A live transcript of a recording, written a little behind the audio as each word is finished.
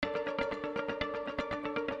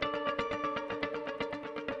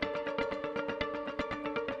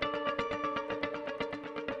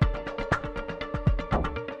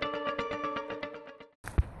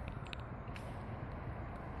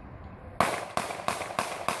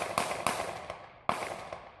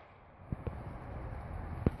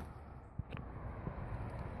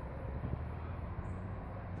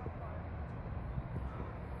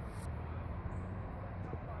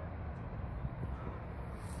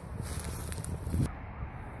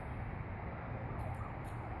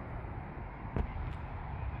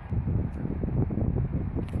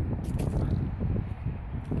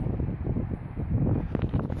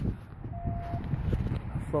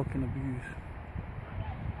fucking abuse.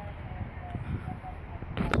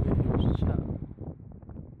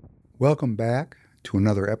 Welcome back to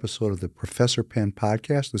another episode of the Professor Penn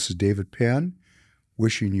podcast. This is David Penn,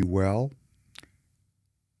 wishing you well,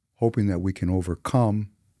 hoping that we can overcome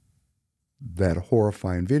that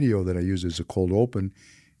horrifying video that I used as a cold open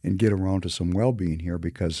and get around to some well-being here,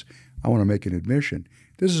 because I want to make an admission.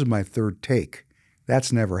 This is my third take.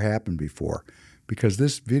 That's never happened before, because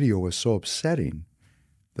this video is so upsetting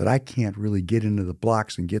that I can't really get into the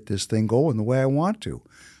blocks and get this thing going the way I want to.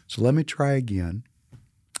 So let me try again.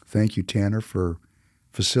 Thank you, Tanner, for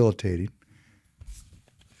facilitating.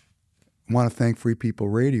 I want to thank Free People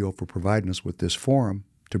Radio for providing us with this forum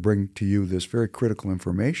to bring to you this very critical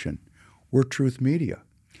information. We're Truth Media,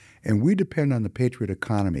 and we depend on the Patriot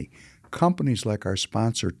economy. Companies like our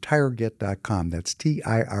sponsor, TireGet.com, that's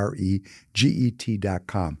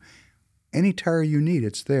TireGet.com. Any tire you need,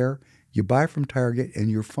 it's there. You buy from TireGet,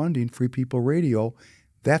 and you're funding Free People Radio.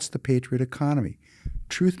 That's the Patriot economy.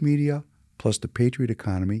 Truth Media plus the Patriot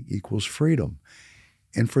economy equals freedom.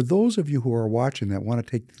 And for those of you who are watching that want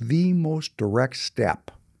to take the most direct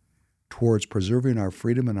step towards preserving our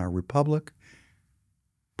freedom and our republic,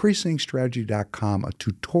 PrecinctStrategy.com, a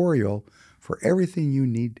tutorial for everything you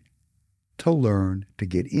need to learn to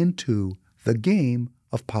get into the game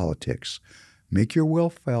of politics. Make your will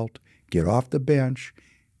felt, get off the bench,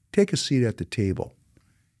 take a seat at the table,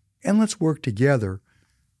 and let's work together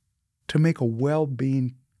to make a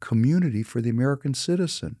well-being community for the American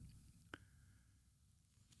citizen.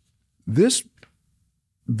 This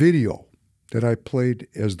video that I played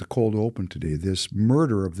as the cold open today, this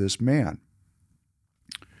murder of this man,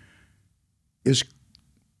 is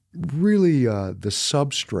really the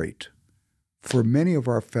substrate for many of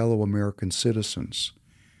our fellow American citizens.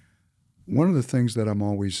 One of the things that I'm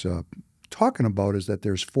always talking about is that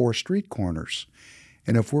there's 4 street corners.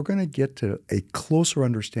 And if we're going to get to a closer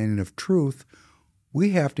understanding of truth,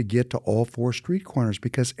 we have to get to all 4 street corners,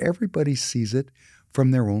 because everybody sees it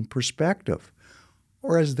from their own perspective.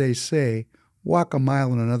 Or as they say, walk a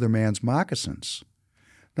mile in another man's moccasins.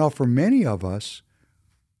 Now, for many of us,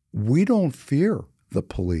 we don't fear the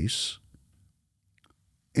police.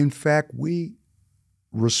 In fact, we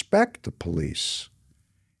respect the police.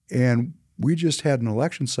 And we just had an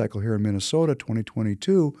election cycle here in Minnesota,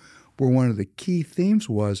 2022, where one of the key themes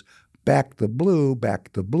was back the blue,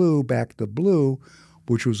 back the blue, back the blue,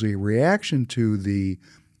 which was a reaction to the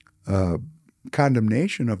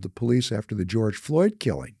condemnation of the police after the George Floyd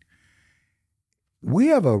killing. We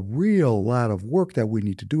have a real lot of work that we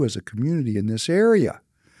need to do as a community in this area,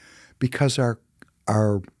 because our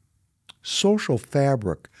social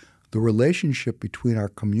fabric, the relationship between our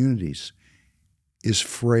communities, is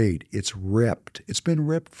frayed. It's ripped. It's been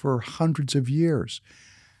ripped for hundreds of years,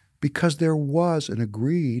 because there was an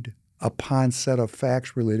agreed upon set of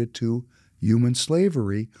facts related to human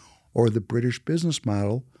slavery, or the British business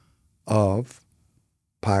model of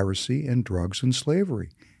piracy and drugs and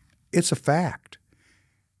slavery. It's a fact.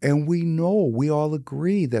 And we know, we all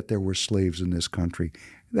agree that there were slaves in this country.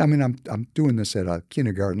 I mean, I'm doing this at a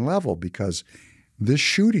kindergarten level, because this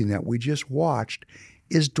shooting that we just watched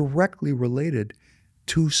is directly related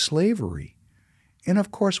to slavery. And of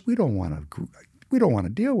course, we don't want to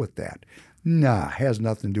deal with that. Nah, has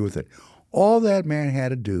nothing to do with it. All that man had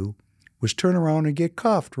to do was turn around and get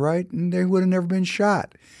cuffed, right? And they would have never been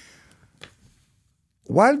shot.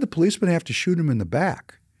 Why did the policeman have to shoot him in the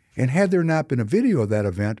back? And had there not been a video of that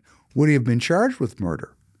event, would he have been charged with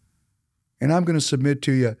murder? And I'm going to submit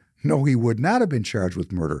to you, no, he would not have been charged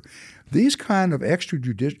with murder. These kind of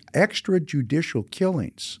extrajudicial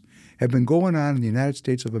killings have been going on in the United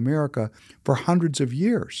States of America for hundreds of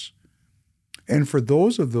years. And for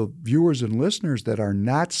those of the viewers and listeners that are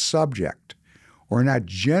not subject or not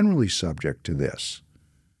generally subject to this,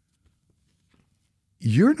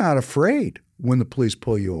 you're not afraid when the police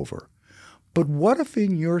pull you over. But what if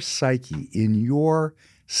in your psyche, in your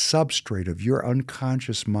substrate of your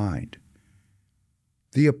unconscious mind,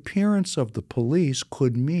 the appearance of the police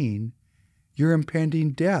could mean your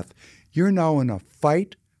impending death? You're now in a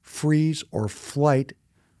fight, freeze, or flight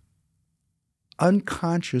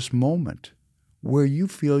unconscious moment where you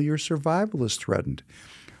feel your survival is threatened.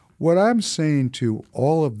 What I'm saying to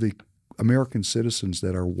all of the American citizens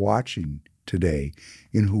that are watching today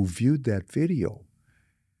and who viewed that video,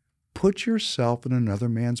 put yourself in another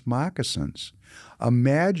man's moccasins.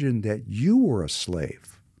 Imagine that you were a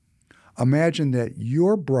slave. Imagine that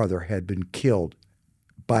your brother had been killed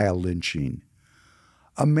by a lynching.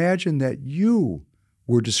 Imagine that you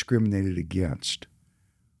were discriminated against.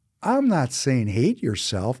 I'm not saying hate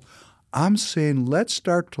yourself. I'm saying let's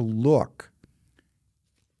start to look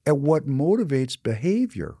at what motivates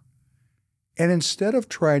behavior. And instead of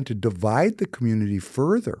trying to divide the community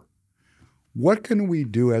further, what can we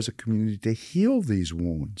do as a community to heal these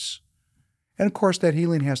wounds? And of course, that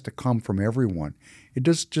healing has to come from everyone. It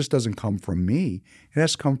just doesn't come from me. It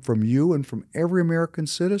has to come from you and from every American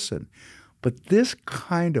citizen. But this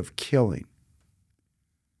kind of killing,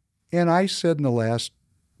 and I said in the last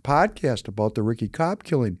podcast about the Ricky Cobb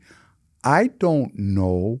killing, I don't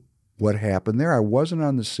know what happened there. I wasn't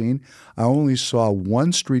on the scene. I only saw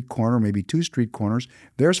one street corner, maybe two street corners.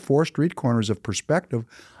 There's 4 street corners of perspective.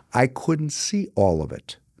 I couldn't see all of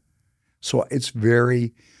it. So it's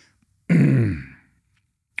very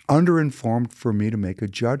underinformed for me to make a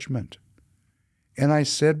judgment. And I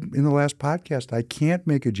said in the last podcast, I can't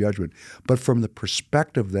make a judgment. But from the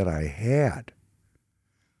perspective that I had,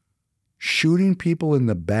 shooting people in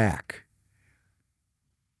the back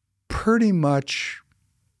pretty much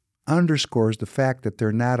underscores the fact that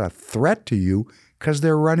they're not a threat to you because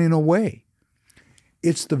they're running away.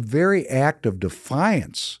 It's the very act of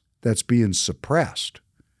defiance that's being suppressed.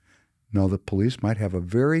 Now, the police might have a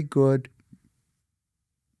very good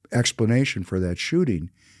explanation for that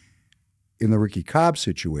shooting. In the Ricky Cobb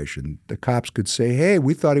situation, the cops could say, hey,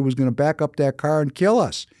 we thought he was going to back up that car and kill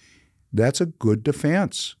us. That's a good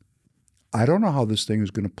defense. I don't know how this thing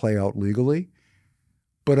is going to play out legally,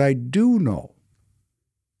 but I do know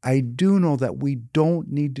that we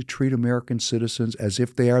don't need to treat American citizens as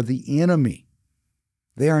if they are the enemy.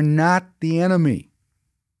 They are not the enemy.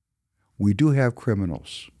 We do have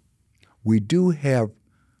criminals. We do have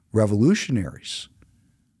revolutionaries.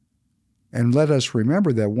 And let us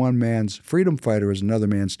remember that one man's freedom fighter is another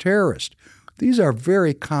man's terrorist. These are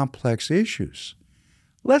very complex issues.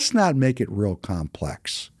 Let's not make it real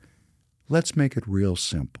complex. Let's make it real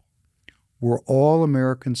simple. We're all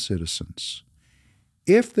American citizens.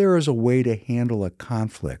 If there is a way to handle a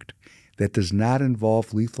conflict that does not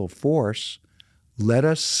involve lethal force, let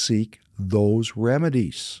us seek those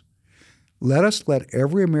remedies. Let us let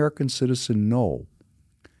every American citizen know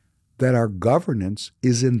that our governance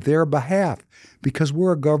is in their behalf because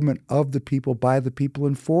we're a government of the people, by the people,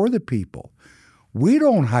 and for the people. We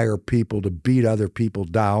don't hire people to beat other people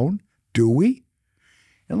down, do we?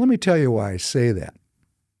 And let me tell you why I say that.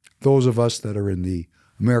 Those of us that are in the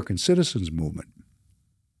American Citizens Movement.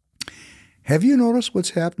 Have you noticed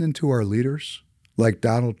what's happening to our leaders, like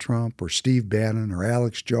Donald Trump or Steve Bannon or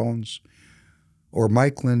Alex Jones or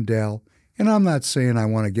Mike Lindell? And I'm not saying I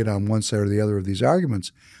want to get on one side or the other of these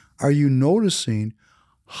arguments. Are you noticing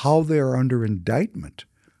how they are under indictment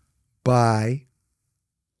by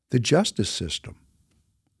the justice system?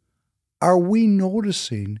 Are we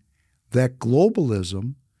noticing that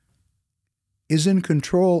globalism is in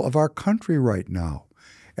control of our country right now,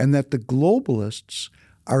 and that the globalists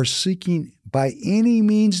are seeking by any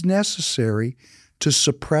means necessary to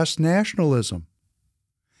suppress nationalism,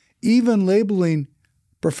 even labeling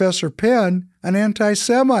Professor Penn an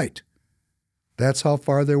anti-Semite? That's how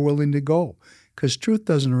far they're willing to go, because truth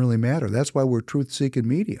doesn't really matter. That's why we're truth-seeking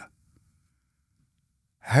media.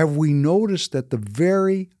 Have we noticed that the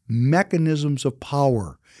very mechanisms of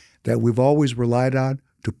power that we've always relied on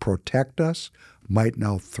to protect us might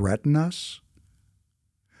now threaten us?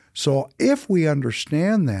 So if we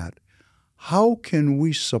understand that, how can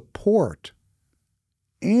we support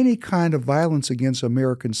any kind of violence against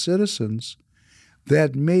American citizens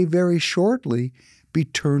that may very shortly be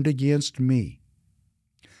turned against me?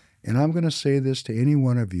 And I'm going to say this to any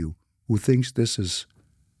one of you who thinks this is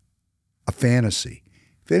a fantasy.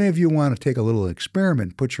 If any of you want to take a little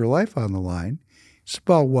experiment, put your life on the line, it's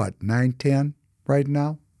about what, 9:10 right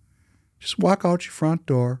now? Just walk out your front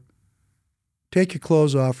door, take your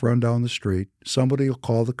clothes off, run down the street. Somebody will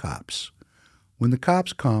call the cops. When the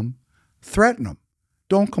cops come, threaten them.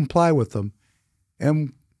 Don't comply with them.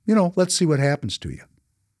 And, let's see what happens to you.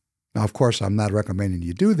 Now, of course, I'm not recommending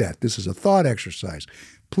you do that. This is a thought exercise.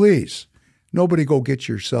 Please, nobody go get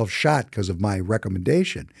yourself shot because of my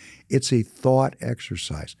recommendation. It's a thought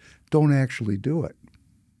exercise. Don't actually do it.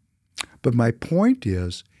 But my point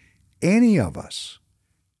is, any of us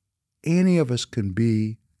can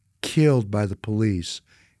be killed by the police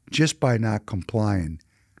just by not complying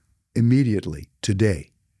immediately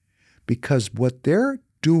today. Because what they're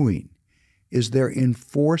doing is they're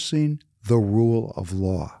enforcing the rule of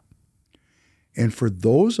law. And for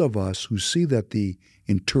those of us who see that the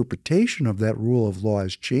interpretation of that rule of law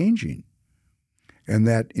is changing and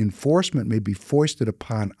that enforcement may be foisted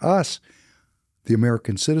upon us, the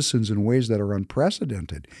American citizens, in ways that are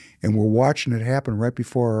unprecedented, and we're watching it happen right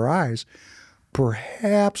before our eyes,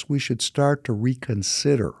 perhaps we should start to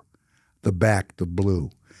reconsider the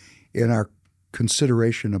blue in our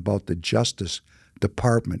consideration about the Justice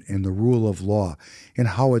Department and the rule of law and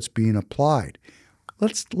how it's being applied.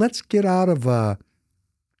 Let's get out of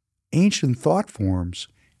ancient thought forms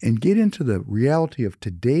and get into the reality of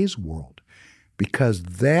today's world, because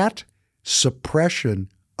that suppression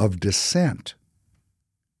of dissent,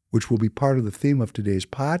 which will be part of the theme of today's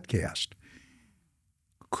podcast,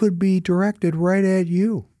 could be directed right at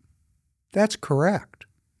you. That's correct.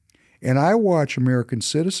 And I watch American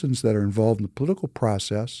citizens that are involved in the political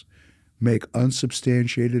process make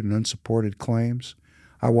unsubstantiated and unsupported claims.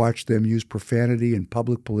 I watch them use profanity in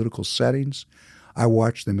public political settings. I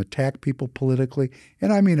watch them attack people politically,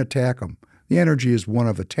 and I mean attack them. The energy is one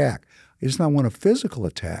of attack. It's not one of physical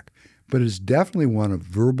attack, but it's definitely one of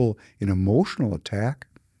verbal and emotional attack.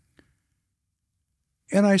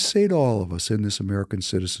 And I say to all of us in this American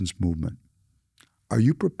citizens movement, are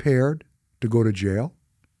you prepared to go to jail?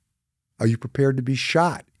 Are you prepared to be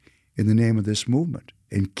shot in the name of this movement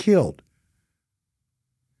and killed?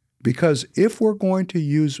 Because if we're going to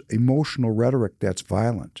use emotional rhetoric that's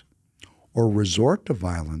violent or resort to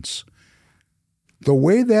violence, the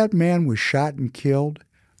way that man was shot and killed,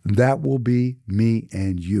 that will be me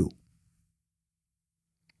and you.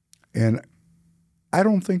 And I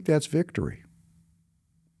don't think that's victory.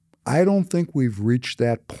 I don't think we've reached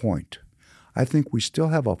that point. I think we still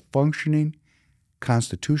have a functioning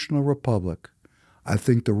constitutional republic. I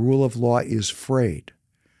think the rule of law is frayed.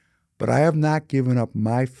 But I have not given up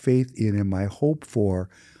my faith in and my hope for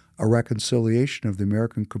a reconciliation of the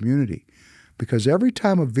American community. Because every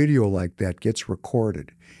time a video like that gets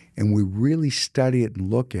recorded and we really study it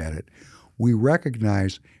and look at it, we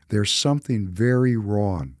recognize there's something very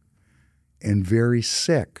wrong and very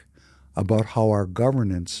sick about how our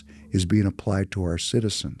governance is being applied to our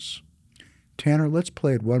citizens. Tanner, let's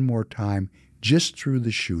play it one more time just through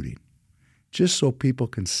the shooting, just so people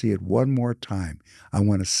can see it one more time. I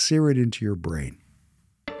want to sear it into your brain.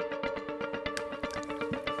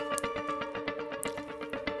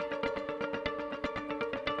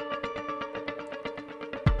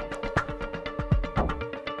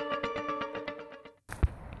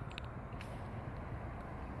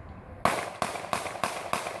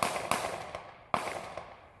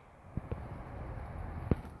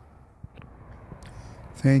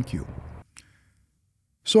 Thank you.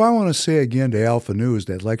 So I want to say again to Alpha News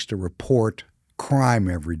that likes to report crime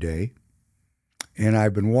every day, and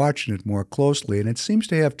I've been watching it more closely, and it seems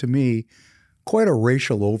to have, to me, quite a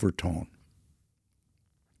racial overtone.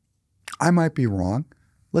 I might be wrong.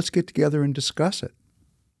 Let's get together and discuss it.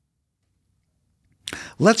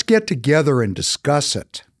 Let's get together and discuss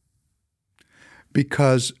it.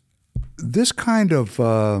 Because this kind of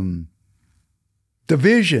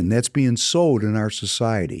division that's being sowed in our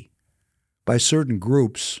society by certain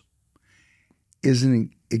groups is an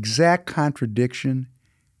exact contradiction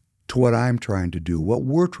to what I'm trying to do, what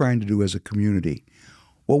we're trying to do as a community.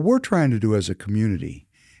 What we're trying to do as a community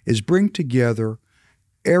is bring together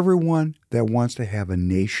everyone that wants to have a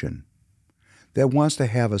nation, that wants to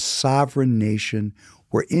have a sovereign nation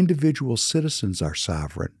where individual citizens are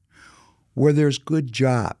sovereign, where there's good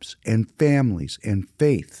jobs and families and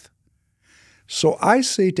faith. So I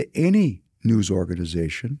say to any news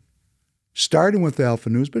organization, starting with Alpha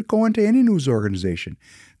News, but going to any news organization,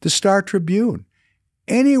 the Star Tribune,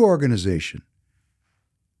 any organization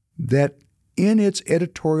that in its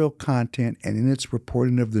editorial content and in its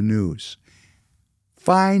reporting of the news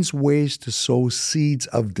finds ways to sow seeds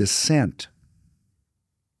of dissent,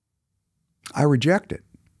 I reject it.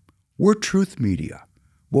 We're truth media.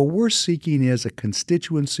 What we're seeking is a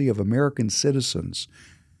constituency of American citizens.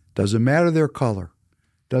 Doesn't matter their color.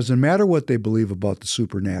 Doesn't matter what they believe about the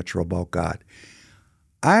supernatural, about God.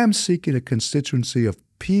 I am seeking a constituency of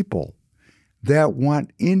people that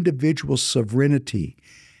want individual sovereignty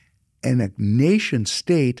and a nation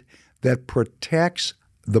state that protects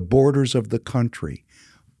the borders of the country,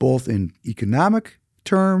 both in economic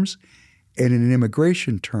terms and in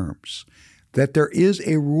immigration terms. That there is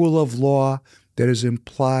a rule of law that is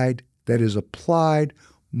implied, that is applied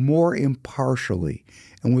more impartially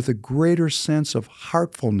and with a greater sense of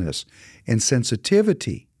heartfulness and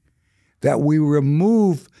sensitivity, that we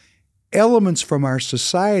remove elements from our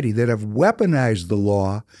society that have weaponized the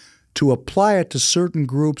law to apply it to certain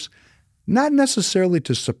groups, not necessarily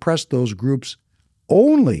to suppress those groups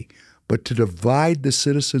only, but to divide the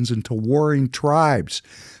citizens into warring tribes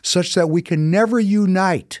such that we can never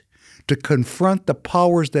unite to confront the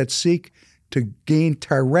powers that seek to gain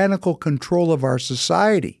tyrannical control of our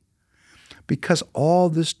society. Because all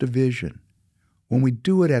this division, when we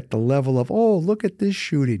do it at the level of, oh, look at this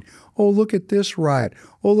shooting, oh, look at this riot,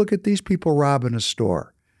 oh, look at these people robbing a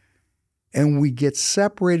store, and we get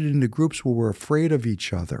separated into groups where we're afraid of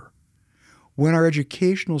each other, when our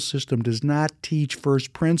educational system does not teach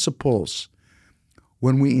first principles,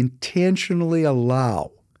 when we intentionally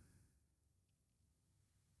allow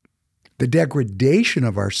the degradation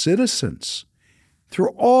of our citizens through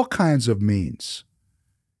all kinds of means,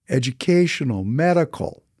 educational,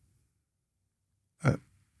 medical,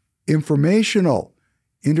 informational,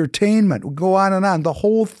 entertainment, we go on and on. The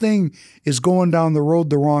whole thing is going down the road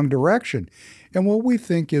the wrong direction. And what we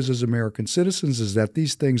think is, as American citizens, is that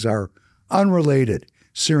these things are unrelated,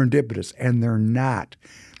 serendipitous, and they're not.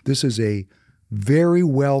 This is a very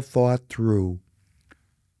well thought through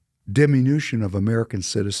diminution of American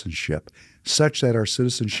citizenship, such that our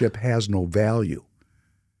citizenship has no value.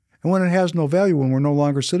 And when it has no value, when we're no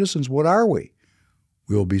longer citizens, what are we?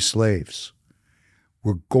 We'll be slaves.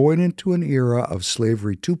 We're going into an era of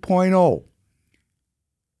slavery 2.0.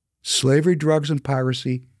 Slavery, drugs, and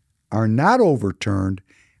piracy are not overturned.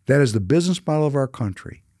 That is the business model of our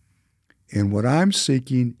country. And what I'm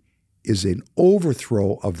seeking is an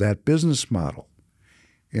overthrow of that business model.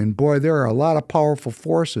 And boy, there are a lot of powerful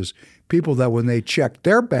forces, people that when they check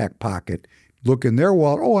their back pocket, look in their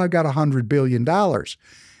wallet, oh, I got $100 billion.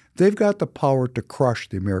 They've got the power to crush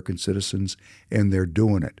the American citizens, and they're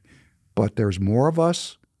doing it. But there's more of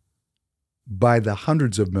us by the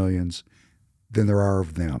hundreds of millions than there are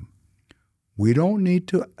of them. We don't need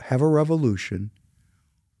to have a revolution.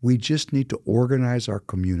 We just need to organize our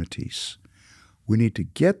communities. We need to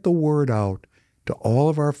get the word out to all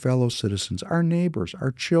of our fellow citizens, our neighbors,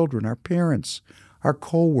 our children, our parents, our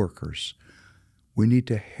co-workers. We need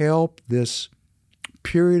to help this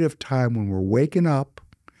period of time when we're waking up,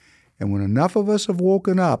 and when enough of us have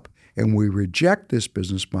woken up and we reject this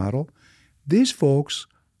business model, these folks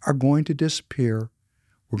are going to disappear.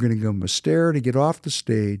 We're going to give them a stare to get off the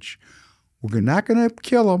stage. We're not going to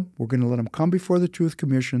kill them. We're going to let them come before the truth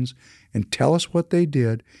commissions and tell us what they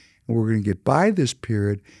did. And we're going to get by this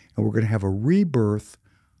period, and we're going to have a rebirth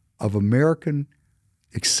of American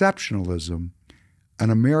exceptionalism, an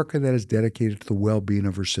America that is dedicated to the well-being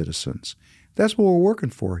of her citizens. That's what we're working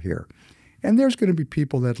for here. And there's going to be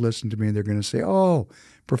people that listen to me, and they're going to say, oh,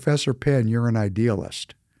 Professor Penn, you're an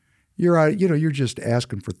idealist. You're just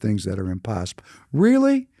asking for things that are impossible.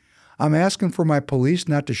 Really? I'm asking for my police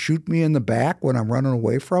not to shoot me in the back when I'm running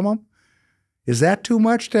away from them? Is that too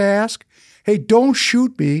much to ask? Hey, don't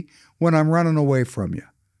shoot me when I'm running away from you.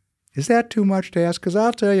 Is that too much to ask? Because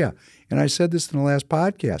I'll tell you, and I said this in the last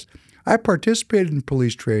podcast, I participated in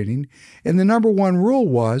police training, and the number one rule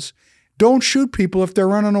was, don't shoot people if they're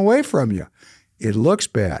running away from you. It looks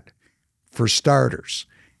bad, for starters.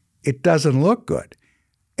 It doesn't look good.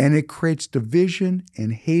 And it creates division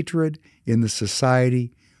and hatred in the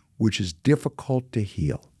society, which is difficult to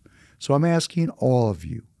heal. So I'm asking all of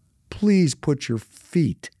you, please put your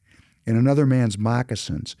feet in another man's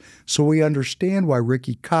moccasins so we understand why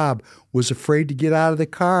Ricky Cobb was afraid to get out of the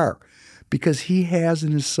car, because he has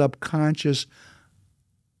in his subconscious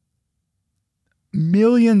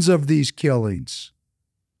millions of these killings.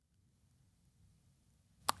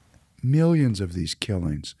 Millions of these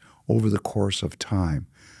killings over the course of time,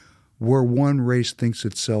 where one race thinks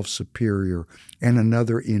itself superior and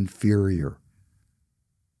another inferior.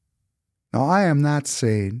 Now, I am not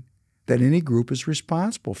saying that any group is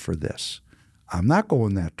responsible for this. I'm not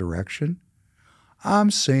going that direction.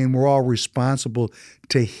 I'm saying we're all responsible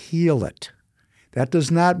to heal it. That does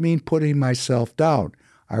not mean putting myself down.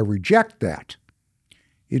 I reject that.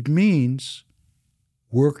 It means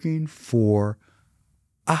working for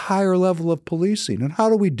a higher level of policing. And how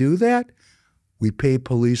do we do that? We pay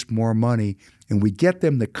police more money, and we get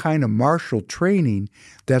them the kind of martial training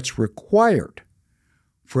that's required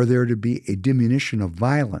for there to be a diminution of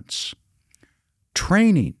violence.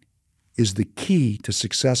 Training is the key to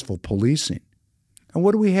successful policing. And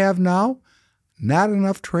what do we have now? Not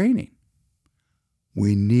enough training.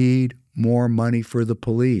 We need more money for the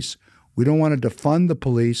police. We don't want to defund the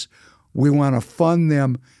police. We want to fund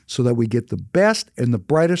them so that we get the best and the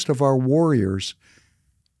brightest of our warriors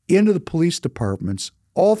into the police departments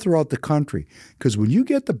all throughout the country. Because when you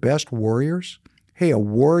get the best warriors, hey, a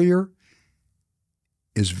warrior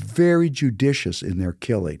is very judicious in their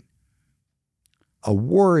killing. A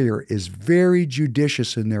warrior is very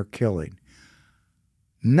judicious in their killing.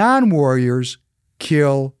 Non-warriors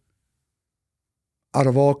kill out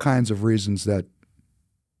of all kinds of reasons, that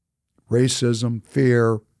racism,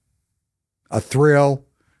 fear, a thrill.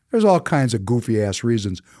 There's all kinds of goofy-ass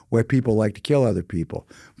reasons why people like to kill other people.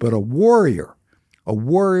 But a warrior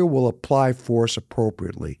will apply force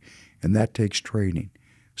appropriately, and that takes training.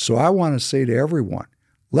 So I want to say to everyone,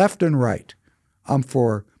 left and right, I'm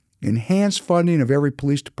for enhanced funding of every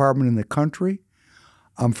police department in the country.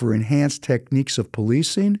 I'm for enhanced techniques of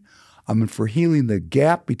policing. I'm for healing the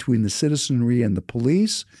gap between the citizenry and the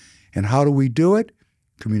police. And how do we do it?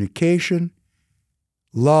 Communication,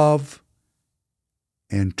 love,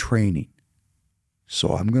 and training. So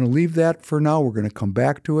I'm going to leave that for now. We're going to come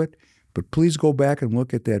back to it. But please go back and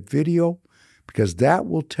look at that video, because that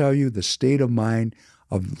will tell you the state of mind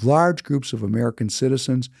of large groups of American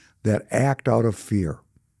citizens that act out of fear.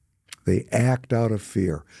 They act out of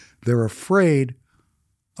fear. They're afraid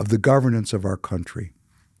of the governance of our country.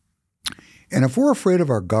 And if we're afraid of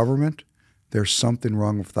our government, there's something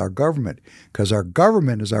wrong with our government, because our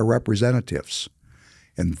government is our representatives.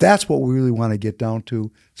 And that's what we really want to get down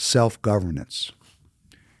to, self-governance.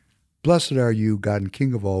 Blessed are you, God and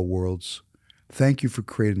King of all worlds. Thank you for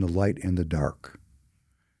creating the light and the dark.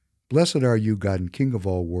 Blessed are you, God and King of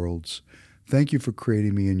all worlds. Thank you for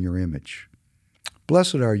creating me in your image.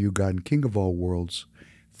 Blessed are you, God and King of all worlds.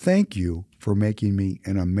 Thank you for making me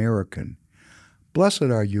an American. Blessed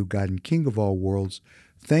are you, God and King of all worlds.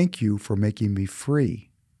 Thank you for making me free.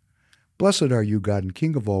 Blessed are you, God and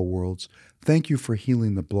King of all worlds. Thank you for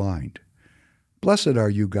healing the blind. Blessed are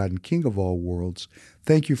you, God and King of all worlds.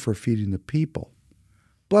 Thank you for feeding the people.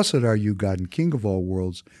 Blessed are you, God and King of all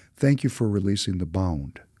worlds. Thank you for releasing the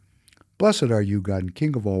bound. Blessed are you, God and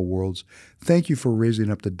King of all worlds. Thank you for raising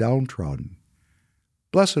up the downtrodden.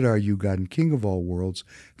 Blessed are you, God and King of all worlds.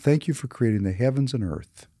 Thank you for creating the heavens and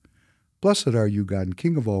earth. Blessed are you, God and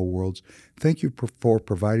King of all worlds. Thank you for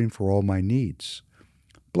providing for all my needs.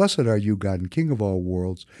 Blessed are you, God and King of all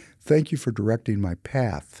worlds. Thank you for directing my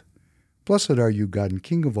path. Blessed are you, God and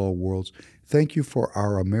King of all worlds. Thank you for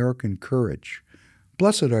our American courage.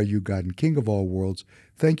 Blessed are you, God and King of all worlds.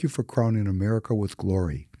 Thank you for crowning America with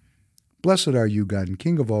glory. Blessed are you, God and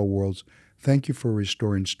King of all worlds. Thank you for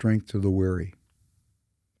restoring strength to the weary.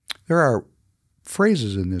 There are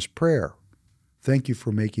phrases in this prayer. Thank you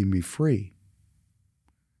for making me free.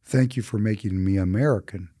 Thank you for making me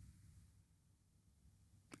American.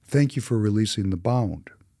 Thank you for releasing the bound.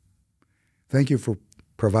 Thank you for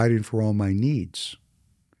providing for all my needs.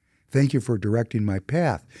 Thank you for directing my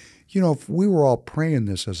path. You know, if we were all praying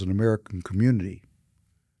this as an American community,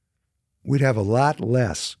 we'd have a lot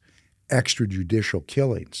less extrajudicial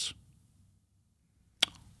killings.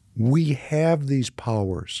 We have these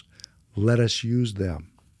powers. Let us use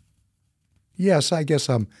them. Yes, I guess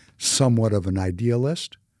I'm somewhat of an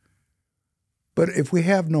idealist. But if we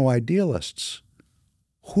have no idealists,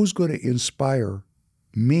 who's going to inspire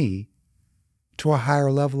me to a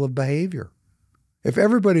higher level of behavior? If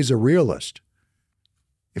everybody's a realist,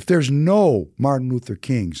 if there's no Martin Luther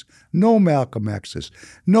Kings, no Malcolm X's,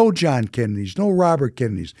 no John Kennedys, no Robert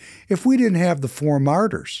Kennedys, if we didn't have the four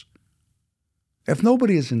martyrs, if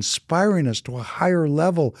nobody is inspiring us to a higher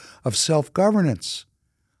level of self-governance,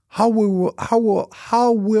 how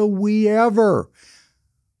will we ever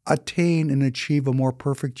attain and achieve a more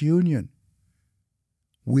perfect union?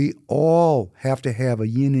 We all have to have a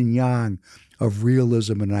yin and yang of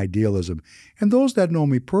realism and idealism. And those that know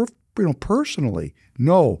me personally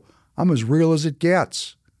know I'm as real as it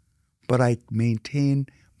gets. But I maintain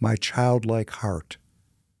my childlike heart.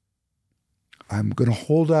 I'm going to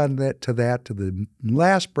hold on to that to the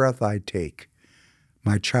last breath I take,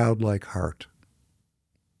 my childlike heart.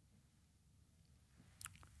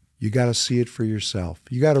 You got to see it for yourself.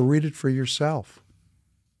 You got to read it for yourself.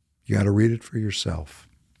 You got to read it for yourself.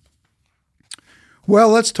 Well,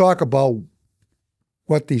 let's talk about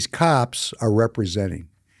what these cops are representing.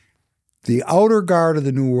 The outer guard of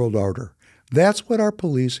the New World Order. That's what our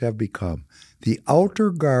police have become. The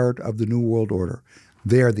outer guard of the New World Order.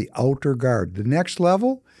 They are the outer guard. The next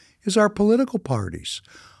level is our political parties.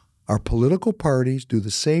 Our political parties do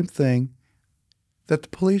the same thing that the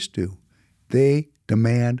police do. They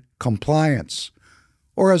demand compliance.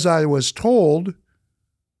 Or as I was told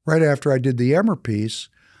right after I did the Emmer piece,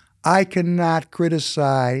 I cannot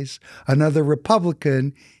criticize another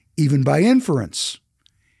Republican even by inference.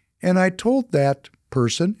 And I told that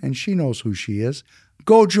person, and she knows who she is,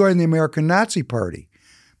 go join the American Nazi Party.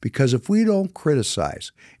 Because if we don't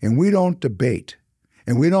criticize and we don't debate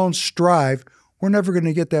and we don't strive, we're never going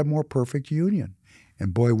to get that more perfect union.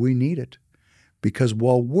 And boy, we need it. Because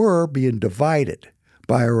while we're being divided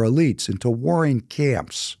by our elites into warring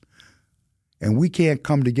camps, and we can't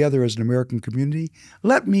come together as an American community,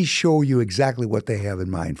 let me show you exactly what they have in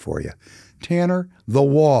mind for you. Tanner, The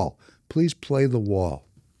Wall. Please play The Wall.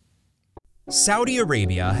 Saudi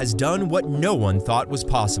Arabia has done what no one thought was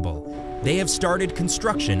possible. They have started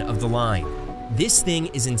construction of the line. This thing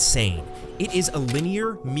is insane. It is a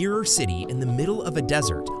linear mirror city in the middle of a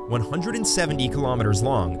desert, 170 kilometers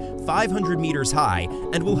long, 500 meters high,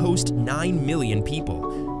 and will host 9 million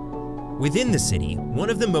people. Within the city, one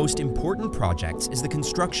of the most important projects is the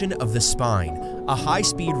construction of the Spine, a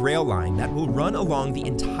high-speed rail line that will run along the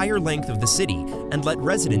entire length of the city and let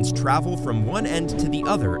residents travel from one end to the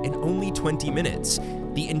other in only 20 minutes.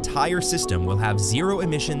 The entire system will have zero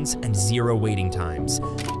emissions and zero waiting times.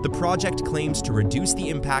 The project claims to reduce the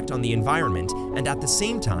impact on the environment and at the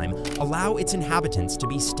same time allow its inhabitants to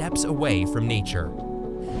be steps away from nature.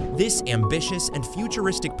 This ambitious and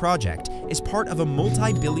futuristic project is part of a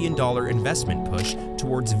multi-billion-dollar investment push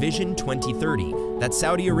towards Vision 2030 that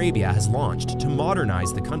Saudi Arabia has launched to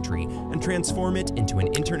modernize the country and transform it into an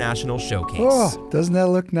international showcase. Oh, doesn't that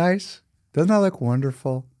look nice? Doesn't that look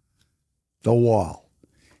wonderful? The Wall.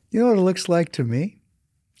 You know what it looks like to me?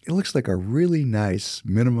 It looks like a really nice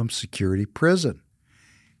minimum security prison.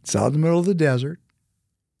 It's out in the middle of the desert.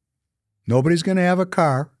 Nobody's going to have a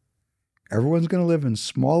car. Everyone's going to live in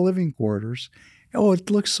small living quarters. Oh, it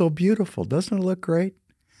looks so beautiful. Doesn't it look great?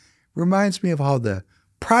 Reminds me of how the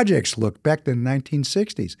projects looked back in the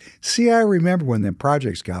 1960s. See, I remember when the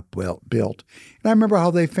projects got built, and I remember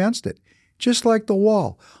how they fenced it. Just like the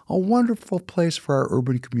Wall, a wonderful place for our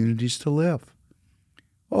urban communities to live.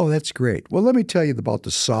 Oh, that's great. Well, let me tell you about the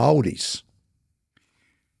Saudis.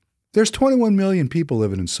 There's 21 million people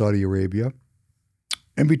living in Saudi Arabia,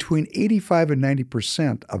 and between 85 and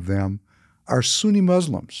 90% of them are Sunni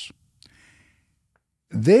Muslims.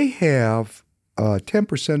 They have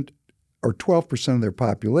 10% or 12% of their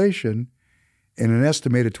population and an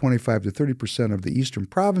estimated 25 to 30% of the eastern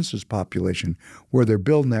provinces population where they're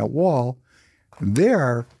building that wall. They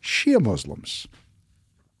are Shia Muslims.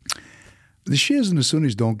 The Shias and the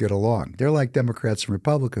Sunnis don't get along. They're like Democrats and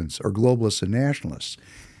Republicans or globalists and nationalists.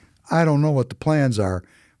 I don't know what the plans are,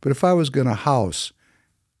 but if I was going to house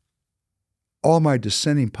all my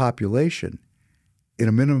dissenting population in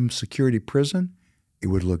a minimum security prison, it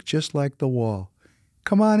would look just like the Wall.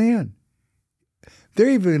 Come on in. They're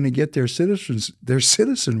even going to get their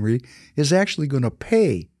citizenry is actually going to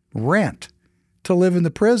pay rent to live in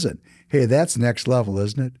the prison. Hey, that's next level,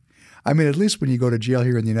 isn't it? I mean, at least when you go to jail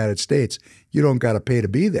here in the United States, you don't got to pay to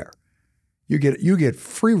be there. You get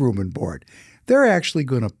free room and board. They're actually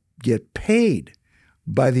going to get paid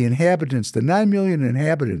by the inhabitants. The 9 million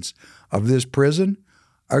inhabitants of this prison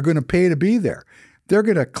are going to pay to be there. They're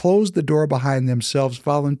going to close the door behind themselves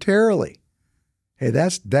voluntarily. Hey,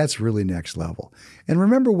 that's really next level. And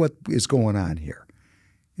remember what is going on here.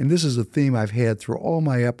 And this is a theme I've had through all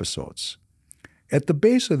my episodes. At the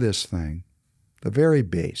base of this thing, the very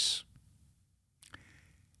base,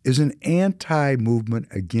 is an anti-movement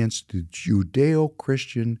against the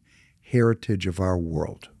Judeo-Christian heritage of our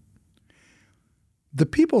world. The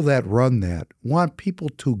people that run that want people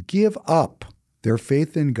to give up their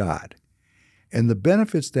faith in God and the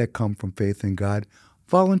benefits that come from faith in God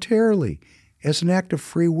voluntarily as an act of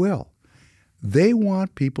free will. They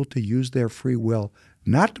want people to use their free will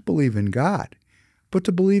not to believe in God, but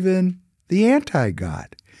to believe in the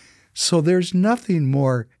anti-God. So there's nothing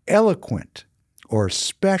more eloquent or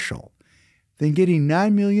special than getting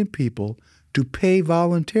 9 million people to pay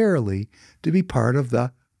voluntarily to be part of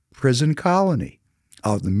the prison colony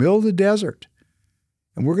out in the middle of the desert.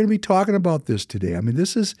 And we're going to be talking about this today. I mean,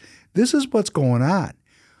 this is what's going on.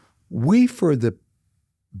 We, for the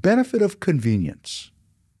benefit of convenience,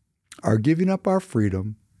 are giving up our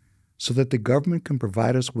freedom so that the government can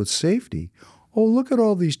provide us with safety. Oh, look at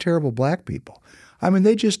all these terrible black people. I mean,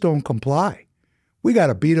 they just don't comply. We got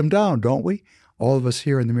to beat them down, don't we? All of us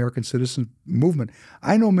here in the American Citizen Movement,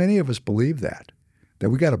 I know many of us believe that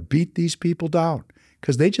we got to beat these people down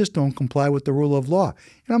because they just don't comply with the rule of law.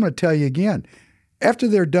 And I'm going to tell you again, after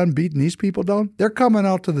they're done beating these people down, they're coming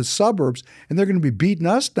out to the suburbs and they're going to be beating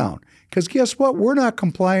us down because guess what? We're not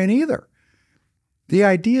complying either. The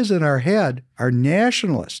ideas in our head are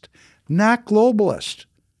nationalist, not globalist.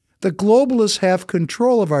 The globalists have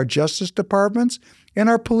control of our justice departments and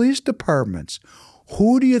our police departments.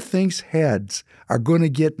 Who do you think's heads are going to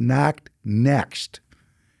get knocked next?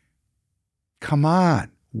 Come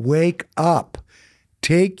on, wake up.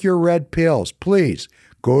 Take your red pills. Please,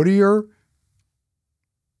 go to your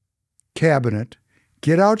cabinet,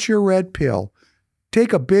 get out your red pill,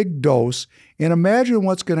 take a big dose, and imagine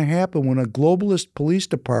what's going to happen when a globalist police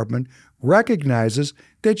department recognizes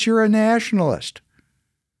that you're a nationalist.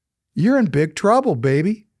 You're in big trouble,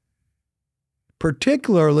 baby.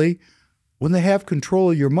 Particularly when they have control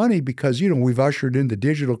of your money because, we've ushered in the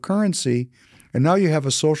digital currency and now you have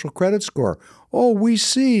a social credit score. Oh, we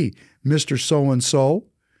see, Mr. So-and-so,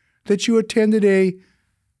 that you attended a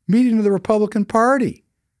meeting of the Republican Party.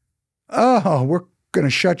 Oh, we're going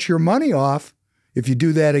to shut your money off if you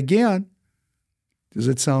do that again. Does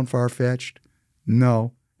it sound far-fetched?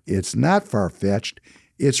 No, it's not far-fetched.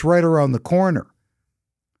 It's right around the corner.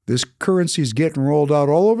 This currency is getting rolled out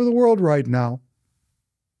all over the world right now.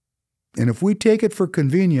 And if we take it for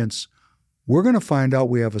convenience, we're going to find out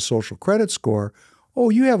we have a social credit score. Oh,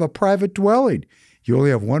 you have a private dwelling. You only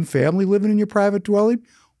have one family living in your private dwelling?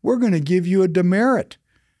 We're going to give you a demerit.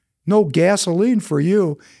 No gasoline for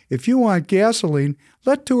you. If you want gasoline,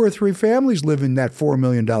 let 2 or 3 families live in that $4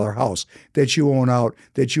 million house that you own out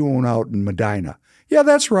in Medina. Yeah,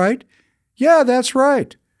 that's right. Yeah, that's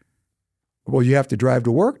right. Well, you have to drive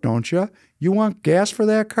to work, don't you? You want gas for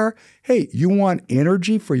that car? Hey, you want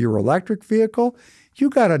energy for your electric vehicle? You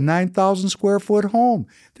got a 9,000 square foot home.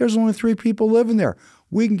 There's only 3 people living there.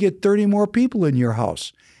 We can get 30 more people in your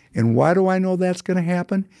house. And why do I know that's going to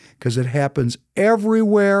happen? Because it happens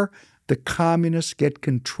everywhere the communists get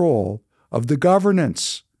control of the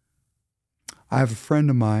governance. I have a friend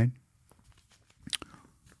of mine.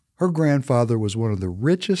 Her grandfather was one of the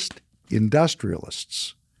richest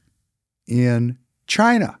industrialists in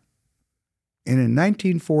China. And in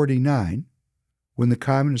 1949, when the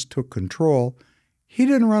communists took control, he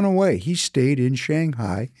didn't run away. He stayed in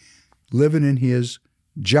Shanghai, living in his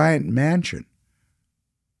giant mansion.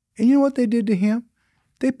 And you know what they did to him?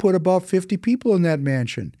 They put about 50 people in that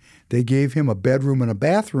mansion. They gave him a bedroom and a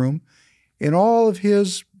bathroom. In all of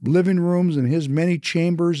his living rooms and his many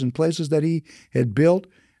chambers and places that he had built,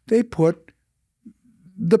 they put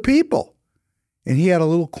the people. And he had a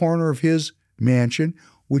little corner of his mansion,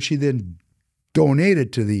 which he then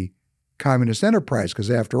donated to the communist enterprise,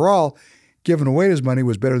 because after all, giving away his money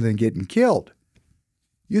was better than getting killed.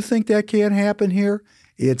 You think that can't happen here?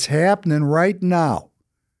 It's happening right now.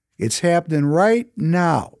 It's happening right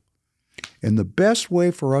now. And the best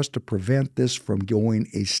way for us to prevent this from going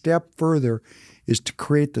a step further is to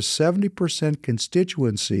create the 70%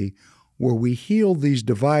 constituency where we heal these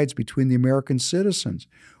divides between the American citizens.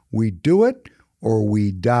 We do it or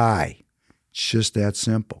we die. It's just that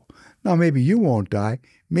simple. Now, maybe you won't die.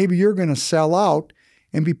 Maybe you're going to sell out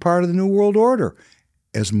and be part of the New World Order,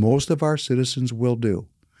 as most of our citizens will do.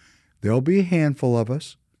 There'll be a handful of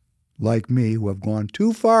us, like me, who have gone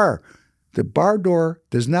too far. The bar door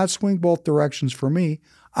does not swing both directions for me.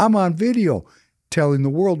 I'm on video telling the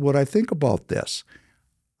world what I think about this.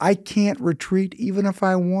 I can't retreat even if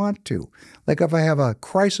I want to. Like if I have a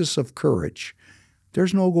crisis of courage,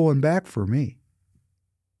 there's no going back for me.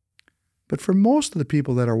 But for most of the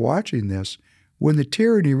people that are watching this, when the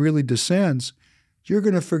tyranny really descends, you're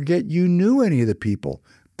going to forget you knew any of the people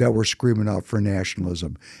that were screaming out for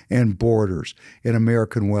nationalism and borders and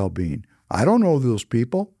American well-being. I don't know those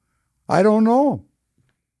people. I don't know.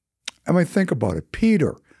 I mean, think about it.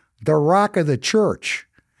 Peter, the rock of the church,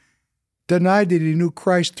 denied that he knew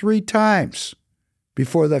Christ 3 times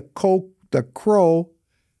before the crow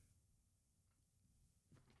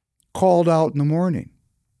called out in the morning.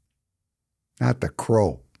 Not the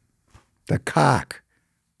crow. The cock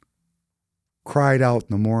cried out in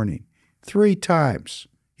the morning. 3 times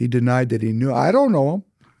he denied that he knew. I don't know him.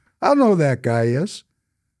 I don't know who that guy is.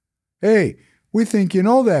 Hey, we think you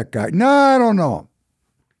know that guy. No, I don't know him.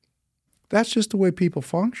 That's just the way people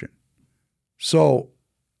function. So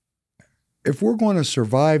if we're going to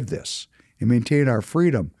survive this and maintain our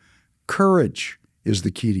freedom, courage is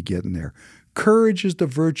the key to getting there. Courage is the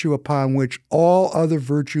virtue upon which all other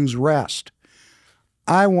virtues rest.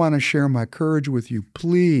 I want to share my courage with you.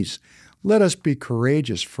 Please, let us be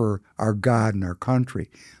courageous for our God and our country.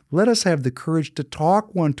 Let us have the courage to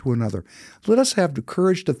talk one to another. Let us have the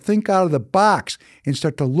courage to think out of the box and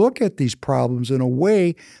start to look at these problems in a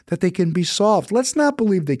way that they can be solved. Let's not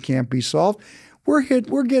believe they can't be solved. We're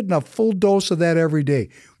getting a full dose of that every day.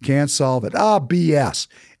 Can't solve it. BS.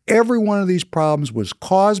 Every one of these problems was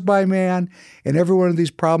caused by man, and every one of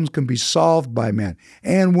these problems can be solved by man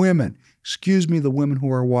and women. Excuse me, the women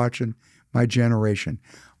who are watching my generation.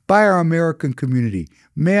 By our American community,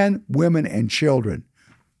 men, women, and children.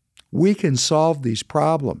 We can solve these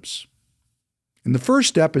problems. And the first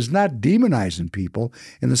step is not demonizing people.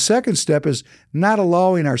 And the second step is not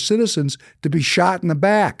allowing our citizens to be shot in the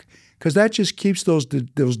back, because that just keeps those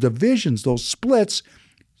divisions, those splits,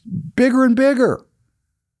 bigger and bigger.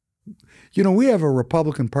 You know, we have a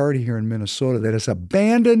Republican Party here in Minnesota that has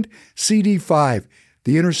abandoned CD5,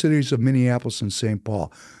 the inner cities of Minneapolis and St.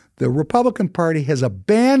 Paul. The Republican Party has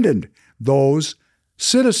abandoned those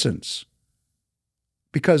citizens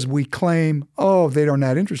because we claim, they're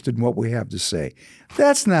not interested in what we have to say.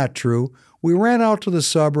 That's not true. We ran out to the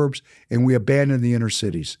suburbs and we abandoned the inner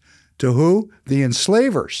cities To who? The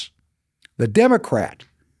enslavers. The Democrat.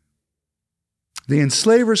 The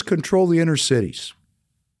enslavers control the inner cities.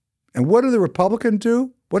 And what do the Republicans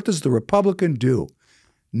do? What does the Republican do?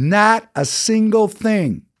 Not a single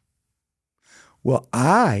thing. Well,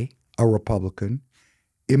 I, a Republican,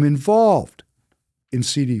 am involved in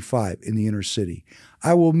CD5 in the inner city.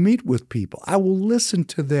 I will meet with people. I will listen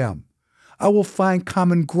to them. I will find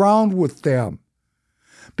common ground with them.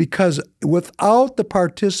 Because without the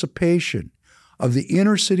participation of the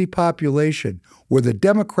inner city population, where the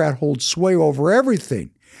Democrat holds sway over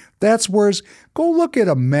everything, that's where go look at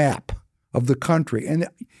a map of the country. And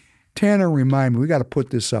Tanner, remind me, we got to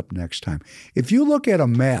put this up next time. If you look at a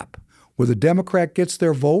map where the Democrat gets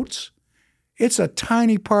their votes, it's a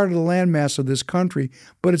tiny part of the landmass of this country,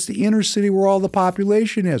 but it's the inner city where all the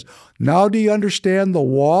population is. Now do you understand the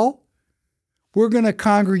wall? We're going to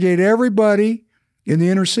congregate everybody in the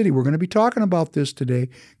inner city. We're going to be talking about this today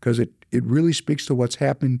because it really speaks to what's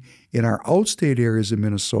happening in our outstate areas in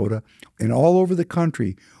Minnesota and all over the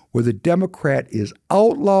country, where the Democrat is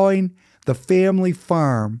outlawing the family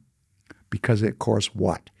farm because, of course,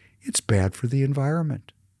 what? It's bad for the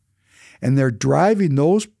environment. And they're driving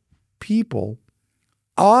those people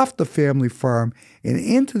off the family farm and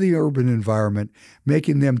into the urban environment,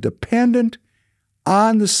 making them dependent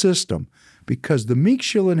on the system, because the meek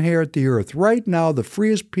shall inherit the earth. Right now, the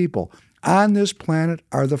freest people on this planet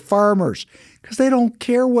are the farmers, because they don't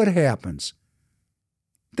care what happens.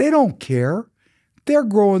 They don't care. They're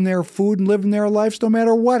growing their food and living their lives no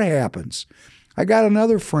matter what happens. I got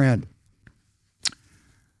another friend.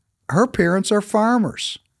 Her parents are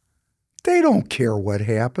farmers. They don't care what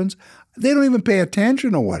happens. They don't even pay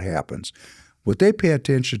attention to what happens. What they pay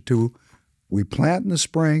attention to, we plant in the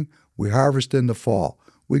spring, we harvest in the fall.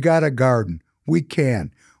 We got a garden. We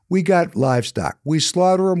can. We got livestock. We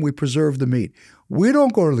slaughter them. We preserve the meat. We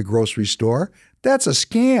don't go to the grocery store. That's a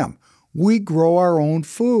scam. We grow our own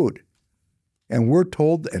food. And we're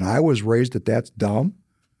told, and I was raised that that's dumb,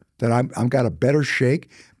 that I'm got a better shake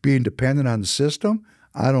being dependent on the system.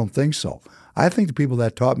 I don't think so. I think the people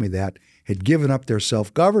that taught me that had given up their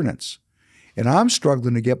self-governance. And I'm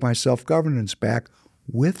struggling to get my self-governance back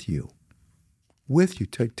with you. With you.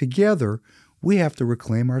 Together, we have to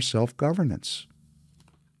reclaim our self-governance.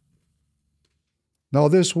 Now,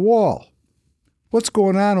 this wall, what's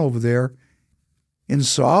going on over there in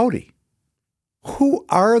Saudi? Who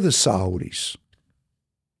are the Saudis?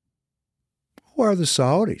 Who are the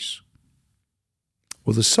Saudis?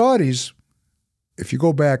 Well, the Saudis, if you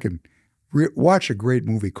go back and watch a great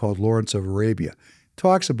movie called Lawrence of Arabia,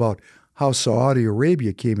 talks about how Saudi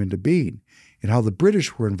Arabia came into being and how the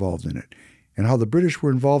British were involved in it and how the British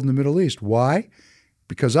were involved in the Middle East. Why?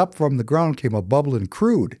 Because up from the ground came a bubbling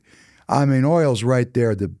crude. I mean, oil's right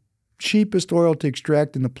there, the cheapest oil to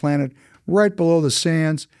extract in the planet, right below the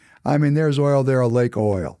sands. I mean, there's oil there, a lake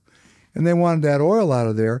oil. And they wanted that oil out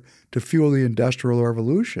of there to fuel the Industrial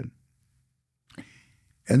Revolution.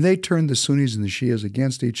 And they turned the Sunnis and the Shias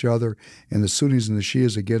against each other, and the Sunnis and the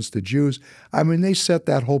Shias against the Jews. I mean, they set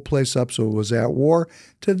that whole place up so it was at war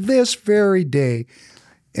to this very day.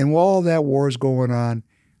 And while all that war is going on,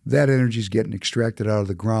 that energy is getting extracted out of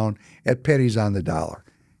the ground at pennies on the dollar,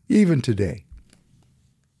 even today.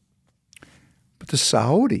 But the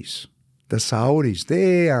Saudis,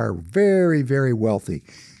 they are very, very wealthy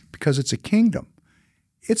because it's a kingdom.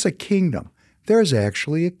 It's a kingdom. There's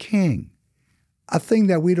actually a king, a thing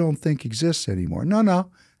that we don't think exists anymore. No.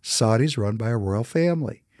 Saudi's run by a royal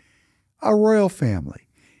family. A royal family.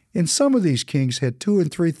 And some of these kings had 2,000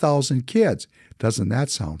 and 3,000 kids. Doesn't that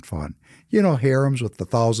sound fun? You know, harems with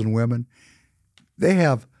 1,000 women. They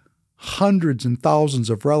have hundreds and thousands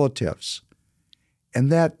of relatives.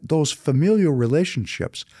 And those familial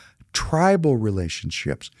relationships, tribal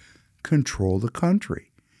relationships, control the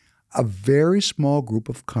country. A very small group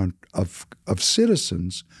of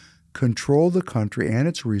citizens control the country and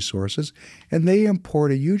its resources, and they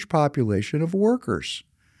import a huge population of workers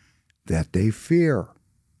that they fear.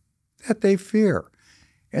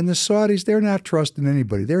 And the Saudis, they're not trusting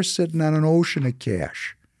anybody. They're sitting on an ocean of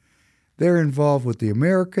cash. They're involved with the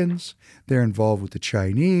Americans. They're involved with the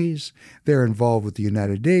Chinese. They're involved with the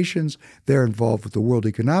United Nations. They're involved with the World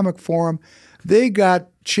Economic Forum. They got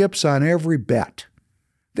chips on every bet.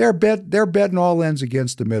 They're betting all ends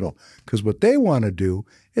against the middle because what they want to do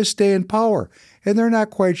is stay in power. And they're not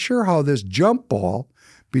quite sure how this jump ball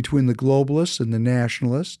between the globalists and the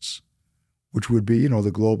nationalists, which would be,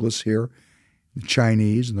 the globalists here, the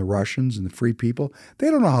Chinese and the Russians and the free people, they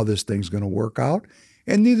don't know how this thing's going to work out.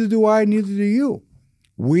 And neither do I, neither do you.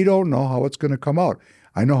 We don't know how it's going to come out.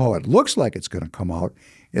 I know how it looks like it's going to come out.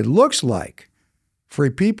 It looks like free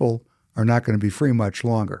people are not going to be free much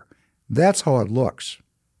longer. That's how it looks.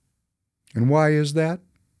 And why is that?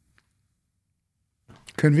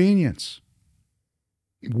 Convenience.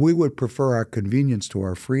 We would prefer our convenience to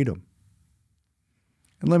our freedom.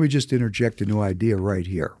 And let me just interject a new idea right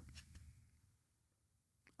here.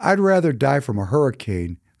 I'd rather die from a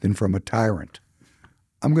hurricane than from a tyrant.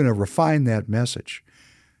 I'm going to refine that message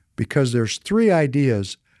because there's 3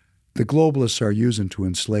 ideas the globalists are using to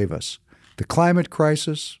enslave us: the climate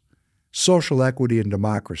crisis, social equity, and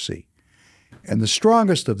democracy. And the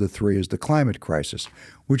strongest of the 3 is the climate crisis,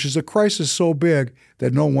 which is a crisis so big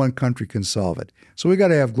that no one country can solve it. So we got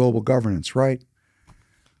to have global governance, right?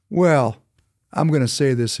 Well, I'm going to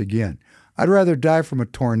say this again. I'd rather die from a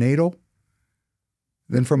tornado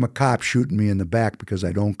than from a cop shooting me in the back because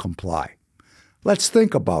I don't comply. Let's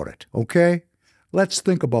think about it, okay? Let's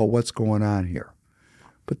think about what's going on here.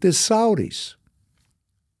 But the Saudis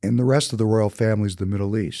and the rest of the royal families of the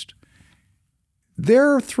Middle East,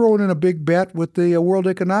 they're throwing in a big bet with the World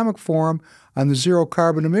Economic Forum on the zero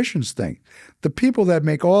carbon emissions thing. The people that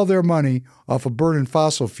make all their money off of burning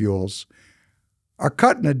fossil fuels are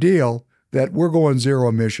cutting a deal that we're going zero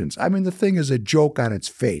emissions. I mean, the thing is a joke on its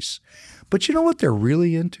face. But you know what they're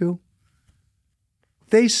really into?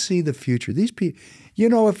 They see the future. These people,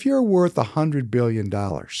 if you're worth $100 billion,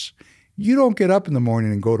 you don't get up in the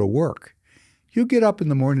morning and go to work. You get up in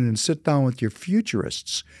the morning and sit down with your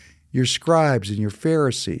futurists, your scribes and your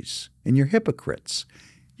Pharisees and your hypocrites,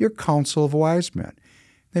 your council of wise men.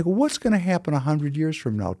 They go, what's going to happen 100 years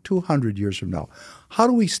from now, 200 years from now? How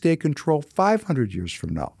do we stay control 500 years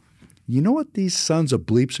from now? You know what these sons of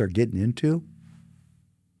bleeps are getting into?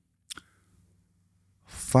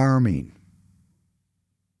 Farming.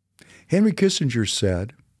 Henry Kissinger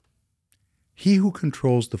said, he who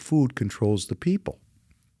controls the food controls the people.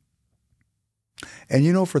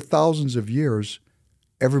 And for thousands of years,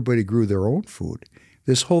 everybody grew their own food.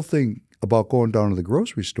 This whole thing about going down to the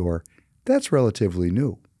grocery store, that's relatively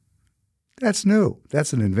new. That's new.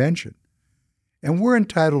 That's an invention. And we're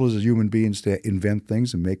entitled as human beings to invent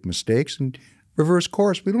things and make mistakes and reverse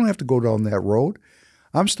course. We don't have to go down that road.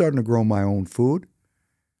 I'm starting to grow my own food.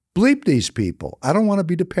 Bleep these people. I don't want to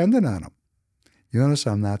be dependent on them. You notice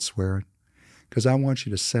I'm not swearing? Because I want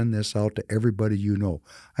you to send this out to everybody you know.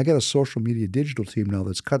 I got a social media digital team now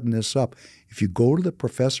that's cutting this up. If you go to the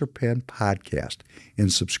Professor Penn podcast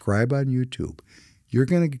and subscribe on YouTube, you're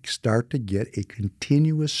going to start to get a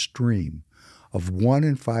continuous stream of 1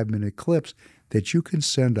 and 5 minute clips that you can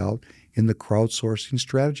send out in the crowdsourcing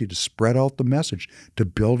strategy to spread out the message, to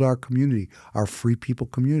build our community, our free people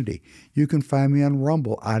community. You can find me on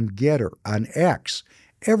Rumble, on Getter, on X,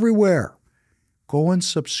 everywhere. Go and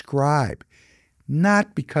subscribe.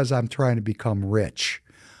 Not because I'm trying to become rich,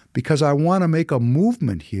 because I want to make a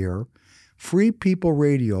movement here, Free People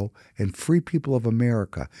Radio and Free People of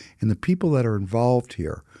America, and the people that are involved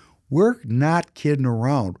here. We're not kidding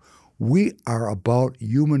around. We are about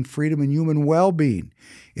human freedom and human well-being,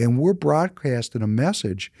 and we're broadcasting a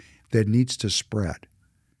message that needs to spread.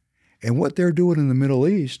 And what they're doing in the Middle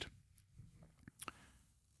East,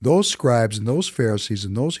 those scribes and those Pharisees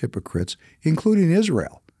and those hypocrites, including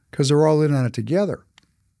Israel, because they're all in on it together,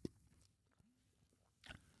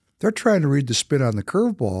 they're trying to read the spin on the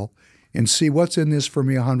curveball and see what's in this for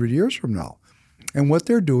me 100 years from now. And what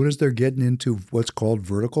they're doing is they're getting into what's called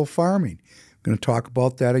vertical farming. I'm going to talk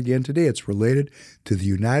about that again today. It's related to the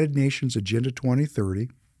United Nations Agenda 2030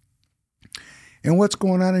 and what's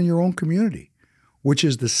going on in your own community, which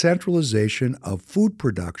is the centralization of food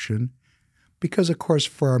production because, of course,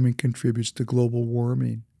 farming contributes to global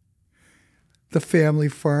warming. The family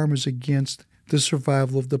farm is against the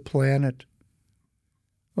survival of the planet.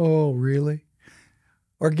 Oh, really?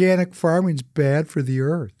 Organic farming's bad for the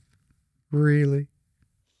earth. Really?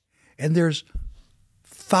 And there's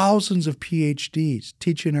thousands of PhDs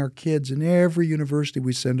teaching our kids in every university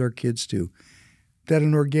we send our kids to that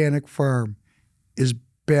an organic farm is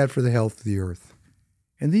bad for the health of the earth.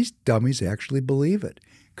 And these dummies actually believe it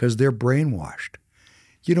because they're brainwashed.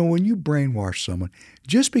 When you brainwash someone,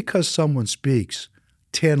 just because someone speaks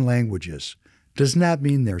 10 languages does not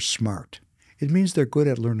mean they're smart. It means they're good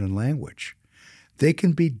at learning language. They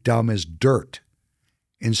can be dumb as dirt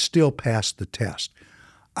and still pass the test.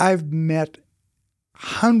 I've met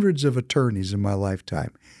hundreds of attorneys in my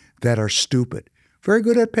lifetime that are stupid, very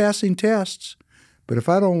good at passing tests, but if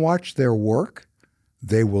I don't watch their work,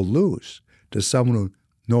 they will lose to someone who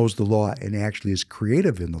knows the law and actually is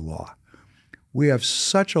creative in the law. We have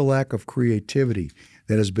such a lack of creativity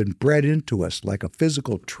that has been bred into us like a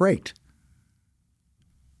physical trait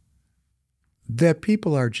that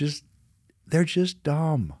people are they're just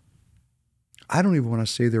dumb. I don't even want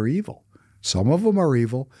to say they're evil. Some of them are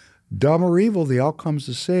evil. Dumb or evil, the outcome's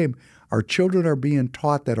the same. Our children are being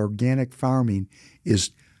taught that organic farming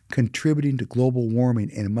is contributing to global warming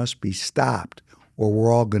and it must be stopped or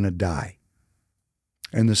we're all going to die.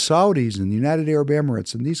 And the Saudis and the United Arab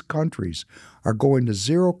Emirates and these countries are going to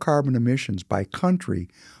zero carbon emissions by country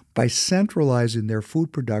by centralizing their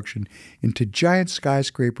food production into giant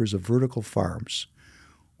skyscrapers of vertical farms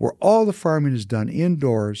where all the farming is done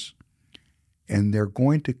indoors, and they're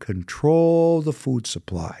going to control the food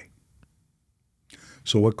supply.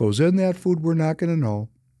 So what goes in that food, we're not going to know.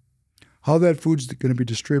 How that food's going to be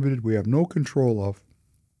distributed, we have no control of.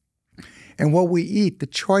 And what we eat, the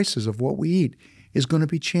choices of what we eat, is going to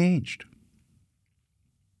be changed.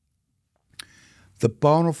 The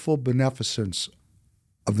bountiful beneficence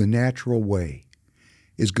of the natural way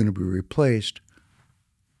is going to be replaced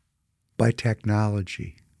by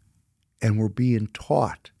technology. And we're being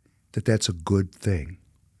taught that that's a good thing.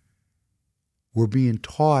 We're being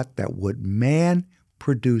taught that what man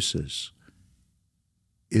produces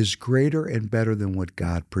is greater and better than what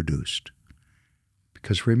God produced.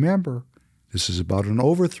 Because remember, this is about an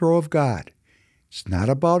overthrow of God. It's not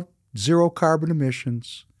about zero carbon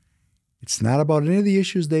emissions. It's not about any of the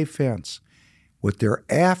issues they fence. What they're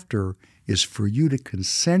after is for you to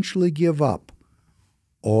consensually give up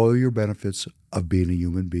all your benefits of being a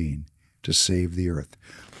human being to save the earth.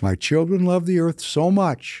 My children love the earth so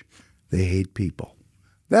much, they hate people.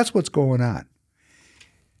 That's what's going on.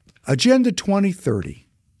 Agenda 2030.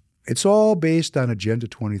 It's all based on Agenda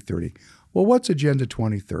 2030. Well, what's Agenda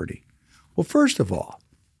 2030? Well, first of all,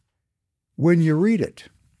 when you read it,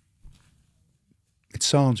 it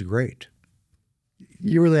sounds great.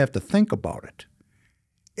 You really have to think about it.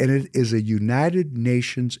 And it is a United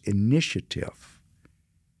Nations initiative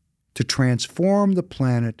to transform the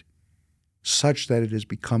planet such that it is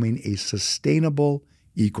becoming a sustainable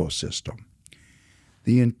ecosystem.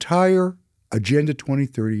 The entire Agenda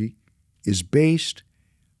 2030 is based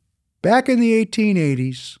back in the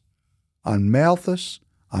 1880s on Malthus,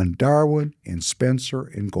 on Darwin, and Spencer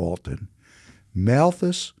and Galton.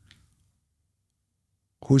 Malthus,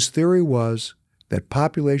 whose theory was that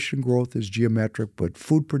population growth is geometric, but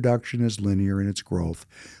food production is linear in its growth.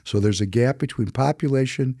 So there's a gap between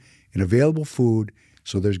population and available food,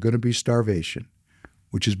 so there's going to be starvation,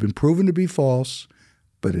 which has been proven to be false,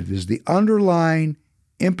 but it is the underlying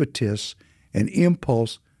impetus and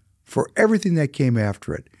impulse for everything that came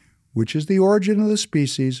after it, which is the origin of the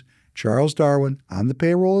species. Charles Darwin, on the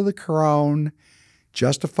payroll of the Crown,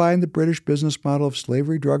 justifying the British business model of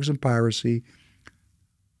slavery, drugs, and piracy,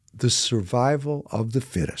 the survival of the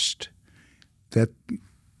fittest. That,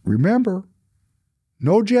 remember,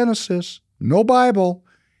 no Genesis, no Bible.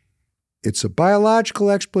 It's a biological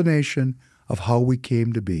explanation of how we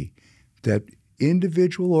came to be. That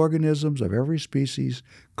individual organisms of every species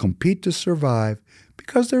compete to survive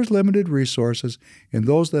because there's limited resources, and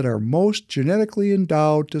those that are most genetically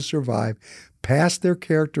endowed to survive pass their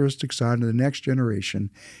characteristics on to the next generation,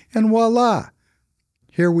 and voila,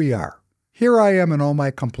 here we are. Here I am in all my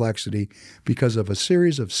complexity because of a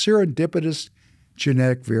series of serendipitous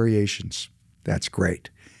genetic variations. That's great.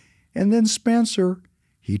 And then Spencer,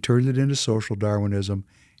 he turned it into social Darwinism,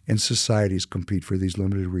 and societies compete for these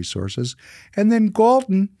limited resources. And then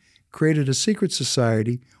Galton created a secret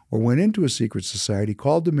society, or went into a secret society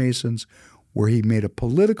called the Masons, where he made a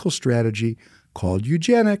political strategy called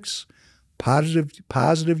eugenics,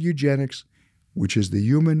 positive eugenics, which is the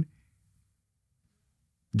human-driven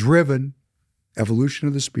evolution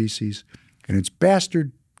of the species, and its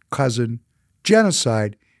bastard cousin,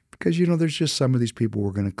 genocide, because, there's just some of these people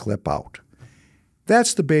we're going to clip out.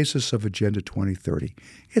 That's the basis of Agenda 2030.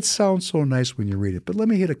 It sounds so nice when you read it, but let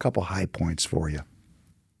me hit a couple high points for you.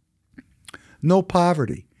 No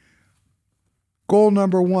poverty. Goal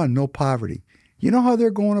number 1, no poverty. You know how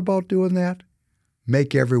they're going about doing that?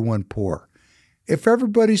 Make everyone poor. If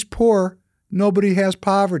everybody's poor, nobody has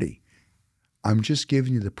poverty. I'm just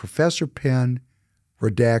giving you the Professor Penn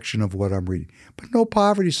redaction of what I'm reading. But no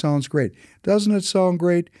poverty sounds great. Doesn't it sound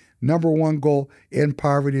great? Number 1 goal, end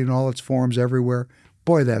poverty in all its forms everywhere.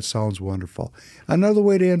 Boy, that sounds wonderful. Another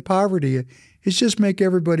way to end poverty is just make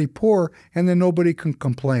everybody poor, and then nobody can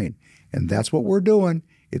complain. And that's what we're doing.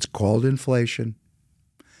 It's called inflation.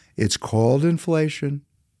 It's called inflation.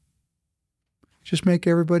 Just make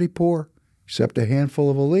everybody poor, except a handful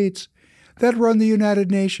of elites that run the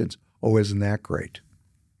United Nations. Oh, isn't that great?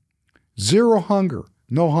 Zero hunger,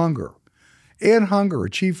 no hunger. End hunger,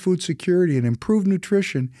 achieve food security and improve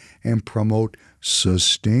nutrition, and promote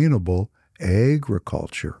sustainable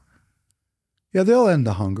agriculture. Yeah, they'll end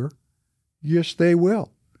the hunger. Yes, they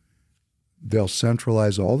will. They'll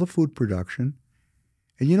centralize all the food production.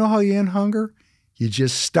 And you know how you end hunger? You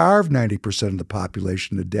just starve 90% of the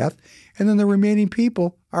population to death, and then the remaining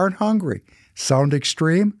people aren't hungry. Sound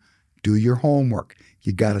extreme? Do your homework.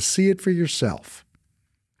 You got to see it for yourself.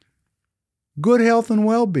 Good health and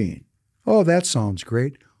well-being. Oh, that sounds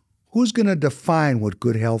great. Who's going to define what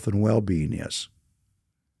good health and well-being is?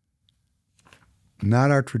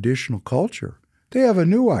 Not our traditional culture. They have a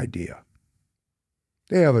new idea.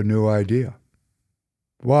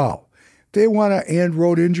 Wow. They want to end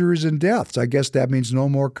road injuries and deaths. I guess that means no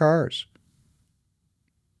more cars.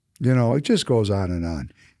 It just goes on and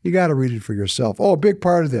on. You got to read it for yourself. Oh, a big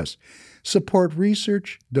part of this. Support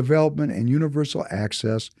research, development, and universal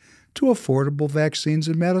access to affordable vaccines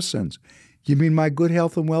and medicines. You mean my good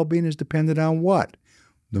health and well-being is dependent on what?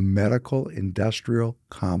 The medical industrial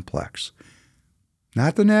complex.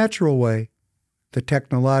 Not the natural way, the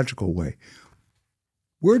technological way.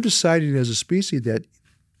 We're deciding as a species that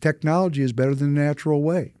technology is better than the natural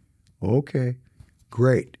way. Okay,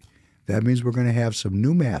 great. That means we're going to have some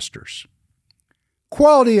new masters.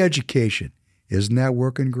 Quality education. Isn't that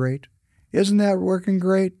working great?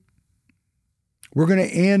 We're going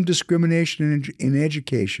to end discrimination in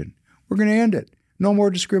education. We're going to end it. No more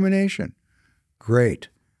discrimination. Great.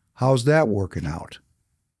 How's that working out?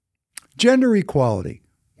 Gender equality.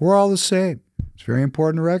 We're all the same. It's very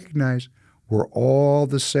important to recognize we're all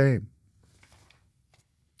the same.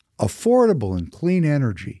 Affordable and clean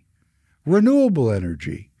energy. Renewable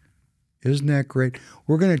energy. Isn't that great?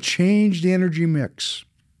 We're going to change the energy mix.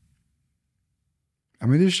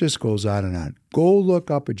 This just goes on and on. Go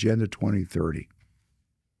look up Agenda 2030.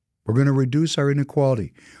 We're going to reduce our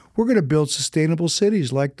inequality. We're going to build sustainable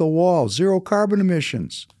cities like the Wall, zero carbon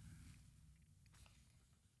emissions.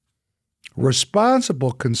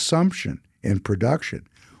 Responsible consumption and production.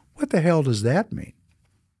 What the hell does that mean?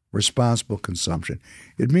 Responsible consumption.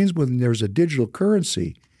 It means when there's a digital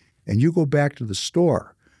currency and you go back to the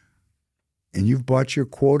store and you've bought your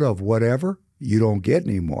quota of whatever, you don't get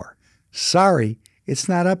any more. Sorry, it's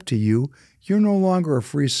not up to you. You're no longer a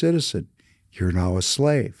free citizen. You're now a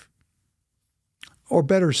slave. Or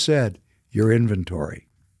better said, your inventory.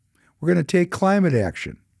 We're going to take climate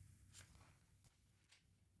action.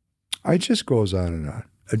 It just goes on and on.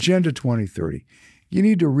 Agenda 2030. You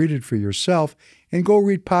need to read it for yourself and go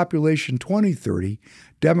read Population 2030,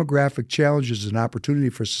 Demographic Challenges and Opportunity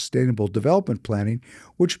for Sustainable Development Planning,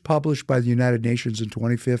 which was published by the United Nations in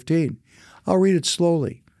 2015. I'll read it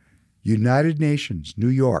slowly. United Nations, New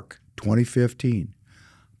York, 2015.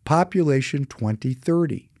 Population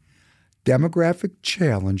 2030, Demographic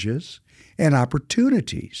Challenges and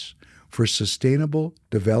Opportunities for Sustainable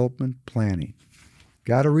Development Planning.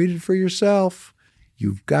 Got to read it for yourself.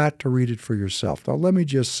 You've got to read it for yourself. Now, let me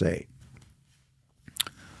just say,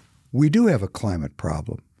 we do have a climate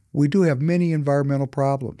problem. We do have many environmental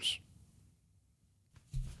problems.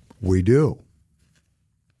 We do.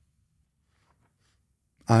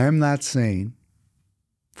 I am not saying,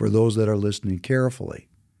 for those that are listening carefully,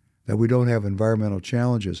 that we don't have environmental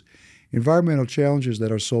challenges. Environmental challenges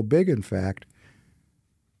that are so big, in fact,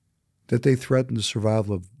 that they threaten the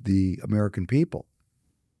survival of the American people.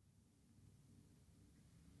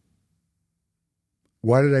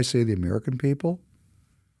 Why did I say the American people?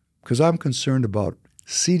 Because I'm concerned about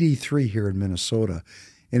CD3 here in Minnesota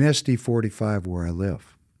and SD45 where I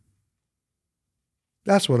live.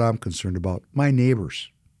 That's what I'm concerned about, my neighbors.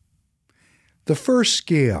 The first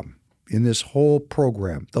scam in this whole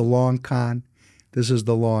program, the long con, this is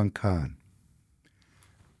the long con.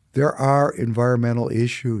 There are environmental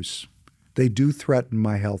issues. They do threaten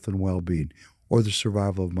my health and well-being or the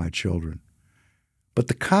survival of my children. But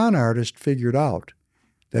the con artist figured out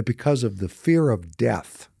that because of the fear of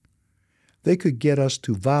death, they could get us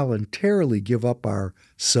to voluntarily give up our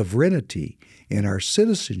sovereignty and our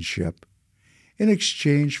citizenship in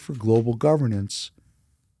exchange for global governance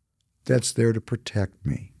that's there to protect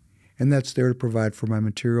me and that's there to provide for my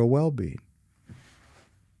material well-being.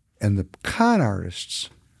 And the con artists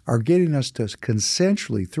are getting us to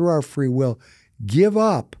consensually, through our free will, give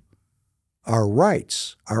up our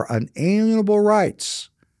rights, our unalienable rights,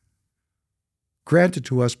 granted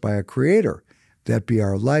to us by a creator, that be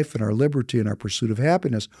our life and our liberty and our pursuit of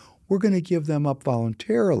happiness. We're going to give them up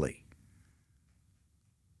voluntarily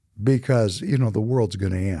because, the world's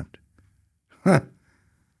going to end.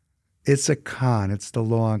 It's a con. It's the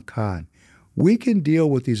long con. We can deal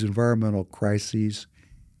with these environmental crises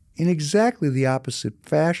in exactly the opposite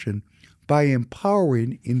fashion by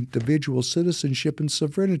empowering individual citizenship and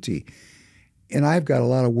sovereignty. And I've got a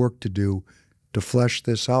lot of work to do to flesh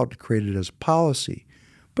this out, to create it as policy.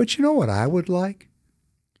 But you know what I would like?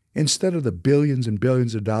 instead of the billions and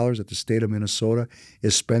billions of dollars that the state of Minnesota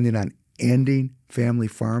is spending on ending family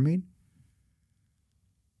farming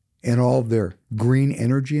and all of their green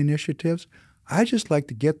energy initiatives, I just like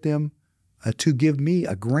to get them to give me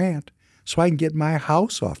a grant so I can get my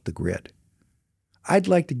house off the grid. I'd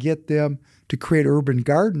like to get them to create urban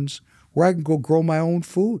gardens where I can go grow my own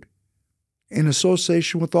food in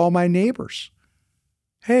association with all my neighbors.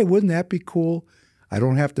 Hey, wouldn't that be cool? I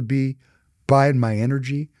don't have to be buying my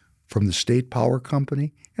energy from the state power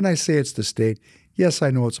company. And I say it's the state. Yes,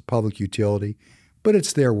 I know it's a public utility, but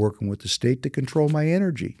it's there working with the state to control my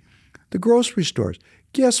energy. The grocery stores,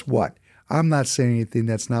 guess what? I'm not saying anything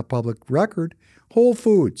that's not public record. Whole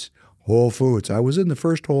Foods. I was in the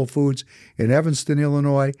first Whole Foods in Evanston,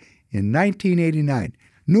 Illinois in 1989.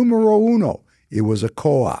 Numero uno. It was a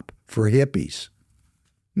co-op for hippies.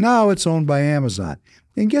 Now it's owned by Amazon.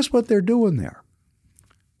 And guess what they're doing there?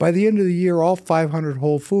 By the end of the year, all 500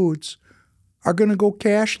 Whole Foods are going to go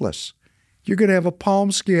cashless. You're going to have a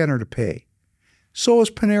palm scanner to pay. So is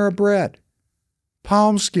Panera Bread.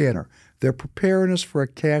 Palm scanner. They're preparing us for a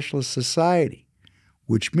cashless society,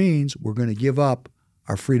 which means we're going to give up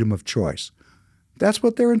our freedom of choice. That's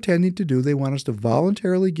what they're intending to do. They want us to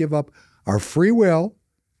voluntarily give up our free will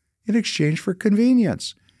in exchange for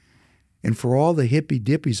convenience. And for all the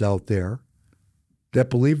hippy-dippies out there that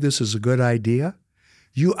believe this is a good idea,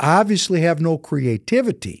 you obviously have no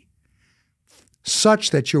creativity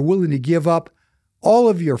such that you're willing to give up all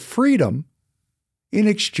of your freedom in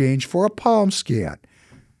exchange for a palm scan.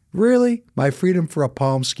 Really? My freedom for a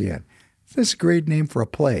palm scan. That's a great name for a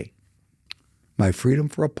play. My freedom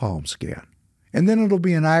for a palm scan. And then it'll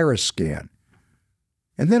be an iris scan.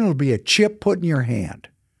 And then it'll be a chip put in your hand.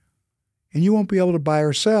 And you won't be able to buy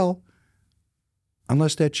or sell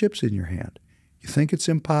unless that chip's in your hand. You think it's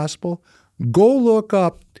impossible? Go look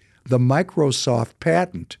up the Microsoft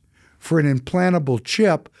patent for an implantable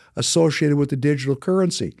chip associated with the digital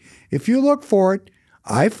currency. If you look for it,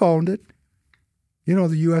 I found it. You know,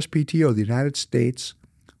 the USPTO, the United States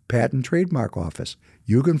Patent and Trademark Office.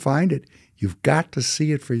 You can find it. You've got to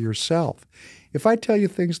see it for yourself. If I tell you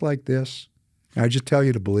things like this, I just tell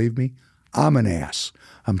you to believe me, I'm an ass.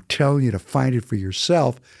 I'm telling you to find it for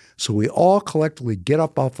yourself so we all collectively get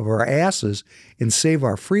up off of our asses and save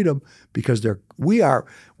our freedom, because we're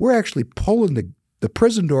actually pulling the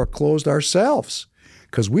prison door closed ourselves,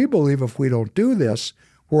 because we believe if we don't do this,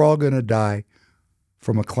 we're all going to die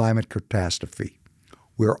from a climate catastrophe.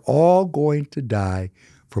 We're all going to die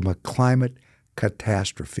from a climate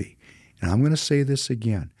catastrophe. And I'm going to say this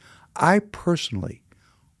again. I personally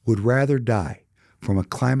would rather die from a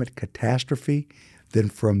climate catastrophe than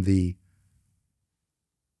from the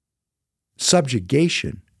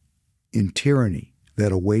subjugation in tyranny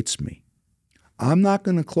that awaits me. I'm not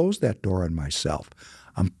going to close that door on myself.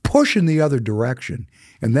 I'm pushing the other direction,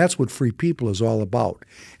 and that's what Free People is all about.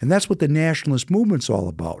 And that's what the nationalist movement's all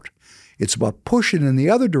about. It's about pushing in the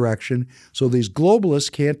other direction so these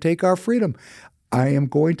globalists can't take our freedom. I am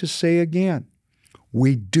going to say again,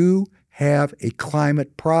 we do have a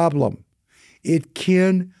climate problem. It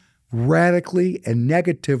can radically and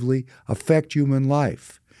negatively affect human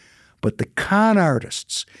life. But the con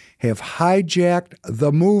artists have hijacked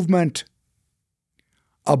the movement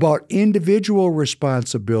about individual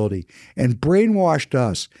responsibility and brainwashed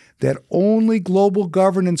us that only global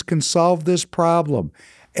governance can solve this problem,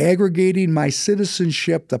 aggregating my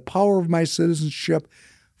citizenship, the power of my citizenship,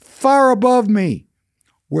 far above me,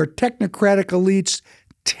 where technocratic elites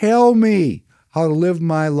tell me how to live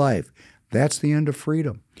my life. That's the end of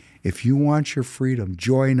freedom. If you want your freedom,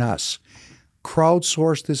 join us.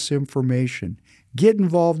 Crowdsource this information. Get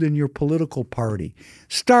involved in your political party.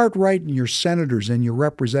 Start writing your senators and your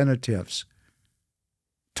representatives.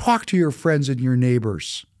 Talk to your friends and your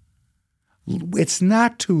neighbors. It's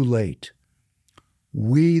not too late.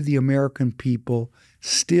 We, the American people,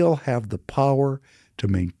 still have the power to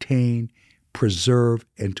maintain, preserve,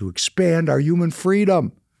 and to expand our human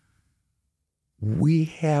freedom. We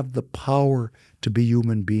have the power to be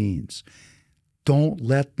human beings. Don't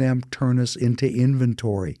let them turn us into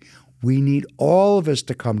inventory. We need all of us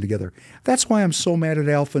to come together. That's why I'm so mad at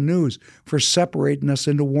Alpha News for separating us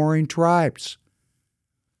into warring tribes.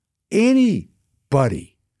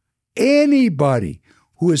 Anybody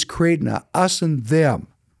who is creating a us and them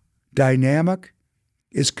dynamic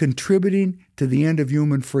is contributing to the end of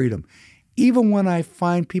human freedom. Even when I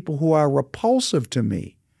find people who are repulsive to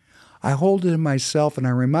me, I hold it in myself and I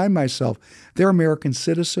remind myself they're American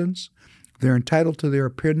citizens. They're entitled to their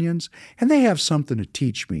opinions, and they have something to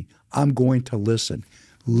teach me. I'm going to listen.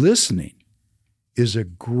 Listening is a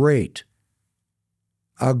great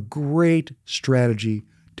strategy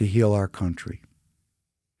to heal our country.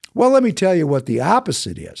 Well, let me tell you what the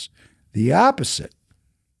opposite is. The opposite.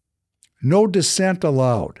 No dissent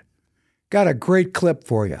allowed. Got a great clip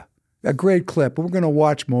for you. A great clip. We're going to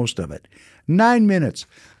watch most of it. 9 minutes.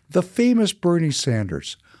 The famous Bernie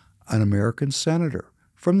Sanders, an American senator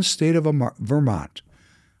from the state of Vermont,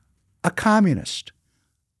 a communist,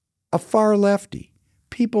 a far lefty.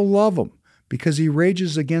 People love him because he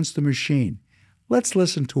rages against the machine. Let's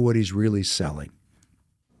listen to what he's really selling.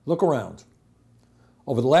 Look around.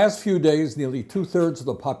 Over the last few days, nearly 2/3 of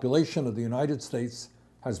the population of the United States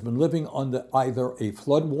has been living under either a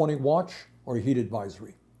flood warning watch or a heat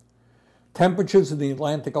advisory. Temperatures in the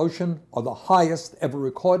Atlantic Ocean are the highest ever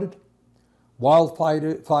recorded.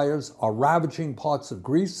 Wildfires are ravaging parts of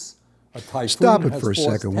Greece. A typhoon Stop it has for a forced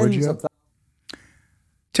second, would tens you? of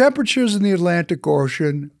Temperatures in the Atlantic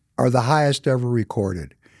Ocean are the highest ever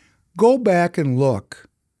recorded. Go back and look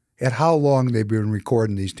at how long they've been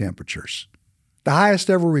recording these temperatures. The highest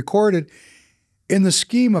ever recorded in the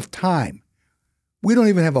scheme of time. We don't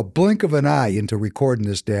even have a blink of an eye into recording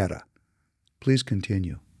this data. Please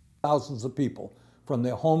continue. thousands of people from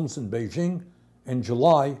their homes in Beijing, and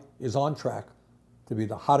July is on track to be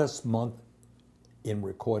the hottest month in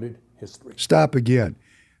recorded history. Stop again.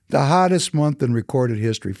 The hottest month in recorded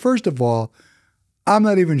history. First of all, I'm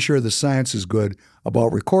not even sure the science is good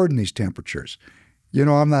about recording these temperatures. You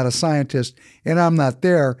know, I'm not a scientist, and I'm not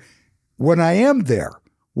there. When I am there,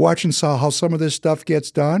 watching how some of this stuff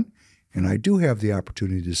gets done, and I do have the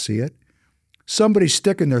opportunity to see it, somebody's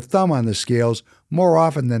sticking their thumb on the scales more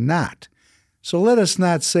often than not. So let us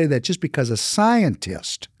not say that just because a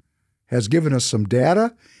scientist has given us some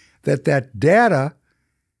data, that data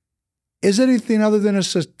is anything other than a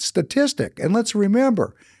statistic. And let's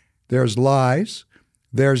remember, there's lies,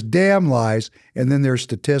 there's damn lies, and then there's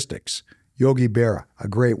statistics. Yogi Berra, a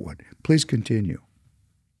great one. Please continue.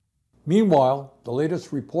 Meanwhile, the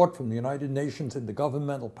latest report from the United Nations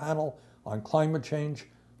Intergovernmental Panel on Climate Change,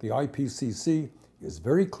 the IPCC, is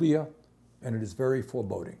very clear and it is very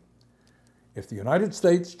foreboding. If the United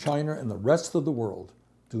States, China, and the rest of the world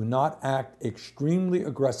do not act extremely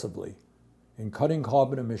aggressively in cutting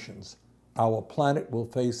carbon emissions, our planet will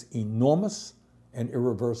face enormous and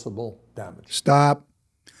irreversible damage. Stop.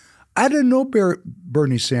 I didn't know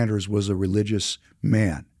Bernie Sanders was a religious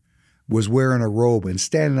man, was wearing a robe and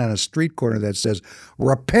standing on a street corner that says,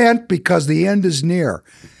 "Repent because the end is near."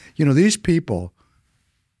 You know, these people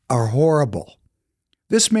are horrible.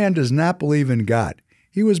 This man does not believe in God.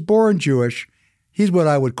 He was born Jewish. He's what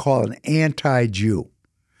I would call an anti-Jew.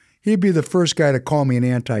 He'd be the first guy to call me an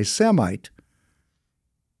anti-Semite.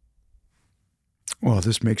 Oh,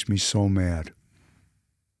 this makes me so mad.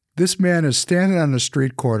 This man is standing on the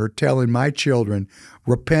street corner telling my children,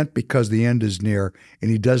 repent because the end is near,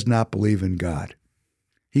 and he does not believe in God.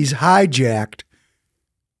 He's hijacked,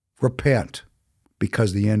 repent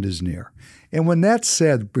because the end is near. And when that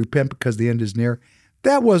said, repent because the end is near,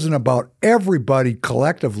 that wasn't about everybody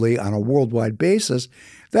collectively on a worldwide basis.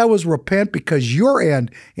 That was repent because your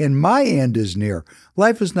end and my end is near.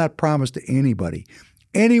 Life is not promised to anybody.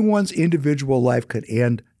 Anyone's individual life could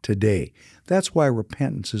end today. That's why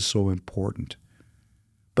repentance is so important.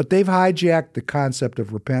 But they've hijacked the concept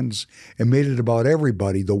of repentance and made it about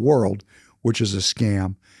everybody, the world, which is a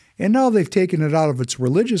scam. And now they've taken it out of its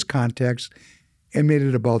religious context and made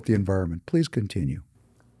it about the environment. Please continue.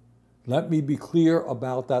 Let me be clear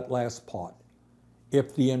about that last part.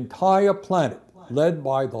 If the entire planet, led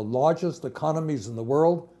by the largest economies in the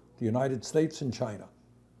world, the United States and China,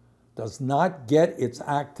 does not get its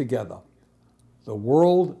act together, the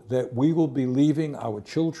world that we will be leaving our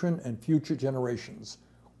children and future generations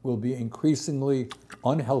will be increasingly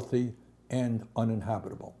unhealthy and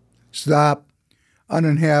uninhabitable. Stop.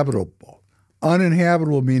 Uninhabitable.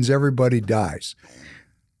 Uninhabitable means everybody dies.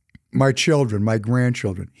 My children, my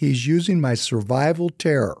grandchildren. He's using my survival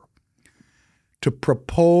terror to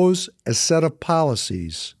propose a set of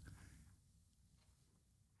policies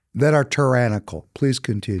that are tyrannical. Please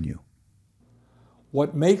continue.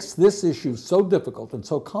 What makes this issue so difficult and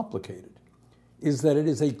so complicated is that it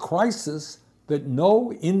is a crisis that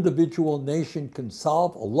no individual nation can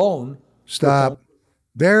solve alone. Stop.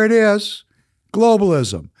 There it is.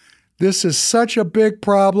 Globalism. This is such a big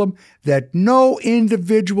problem that no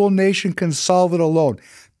individual nation can solve it alone.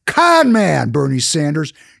 Con man, Bernie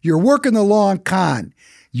Sanders. You're working the long con.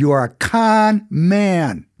 You are a con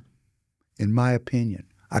man, in my opinion.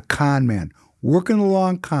 A con man. Working the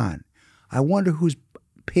long con. I wonder whose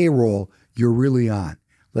payroll you're really on.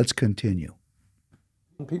 Let's continue.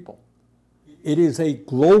 People. It is a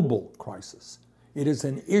global crisis. It is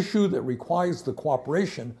an issue that requires the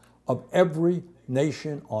cooperation of every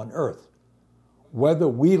nation on earth, whether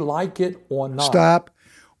we like it or not. Stop.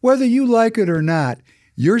 Whether you like it or not,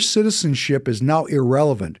 your citizenship is now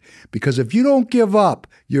irrelevant, because if you don't give up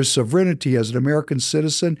your sovereignty as an American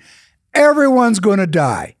citizen, everyone's going to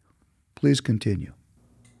die. Please continue.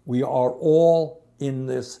 We are all in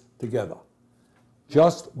this together.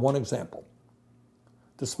 Just one example.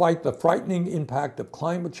 Despite the frightening impact of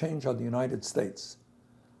climate change on the United States,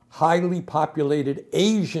 highly populated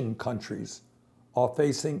Asian countries are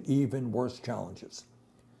facing even worse challenges.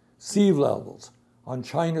 Sea levels on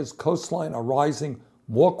China's coastline are rising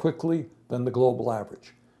more quickly than the global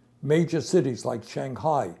average. Major cities like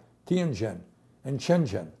Shanghai, Tianjin, and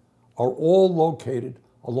Shenzhen are all located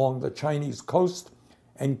along the Chinese coast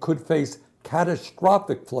and could face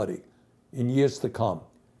catastrophic flooding in years to come,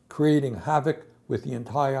 creating havoc with the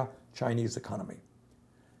entire Chinese economy.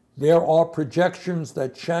 There are projections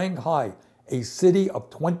that Shanghai, a city of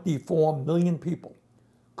 24 million people,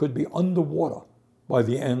 could be underwater by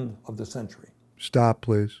the end of the century. Stop,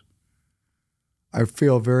 please. I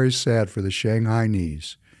feel very sad for the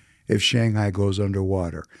Shanghainese if Shanghai goes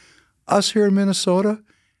underwater. Us here in Minnesota,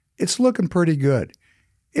 it's looking pretty good.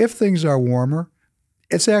 If things are warmer,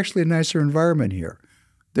 it's actually a nicer environment here.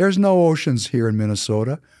 There's no oceans here in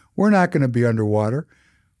Minnesota. We're not going to be underwater.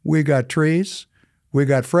 We got trees. We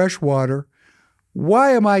got fresh water.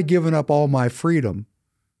 Why am I giving up all my freedom?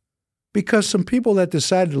 Because some people that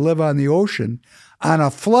decided to live on the ocean, on a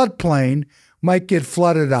floodplain, might get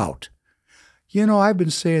flooded out. You know, I've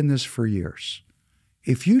been saying this for years.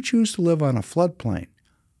 If you choose to live on a floodplain,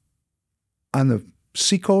 on the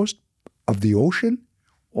seacoast of the ocean,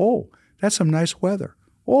 oh, that's some nice weather.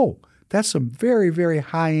 Oh, that's some very, very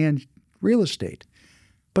high-end real estate.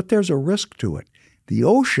 But there's a risk to it. The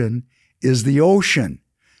ocean is the ocean.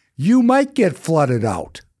 You might get flooded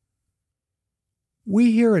out.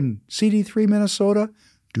 We here in CD3 Minnesota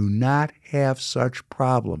do not have such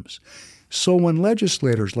problems. So when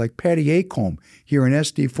legislators like Patty Acomb here in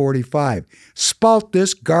SD 45 spout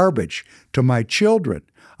this garbage to my children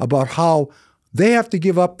about how they have to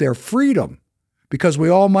give up their freedom because we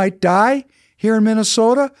all might die here in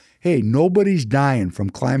Minnesota, hey, nobody's dying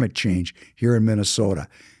from climate change here in Minnesota.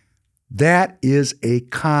 That is a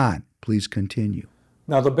con. Please continue.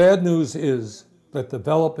 Now, the bad news is that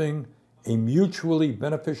developing a mutually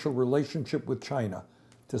beneficial relationship with China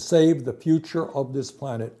to save the future of this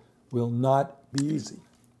planet will not be easy.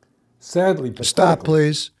 Sadly, stop,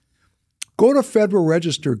 please. Go to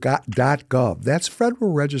federalregister.gov. That's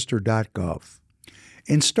federalregister.gov.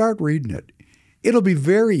 And start reading it. It'll be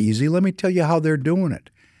very easy. Let me tell you how they're doing it.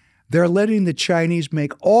 They're letting the Chinese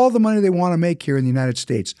make all the money they want to make here in the United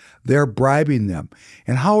States. They're bribing them.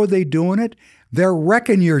 And how are they doing it? They're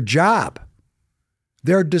wrecking your job.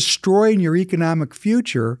 They're destroying your economic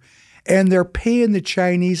future, and they're paying the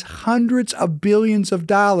Chinese hundreds of billions of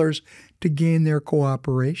dollars to gain their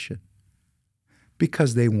cooperation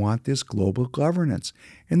because they want this global governance.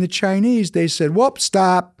 And the Chinese, they said, whoop,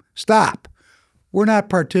 stop. We're not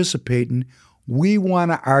participating. We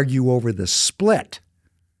want to argue over the split.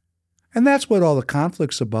 And that's what all the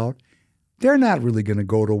conflict's about. They're not really going to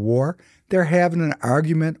go to war. They're having an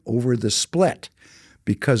argument over the split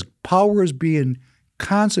because power is being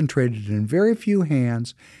concentrated in very few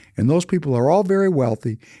hands, and those people are all very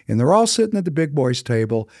wealthy, and they're all sitting at the big boys'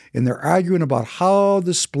 table, and they're arguing about how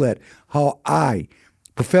the split, how I,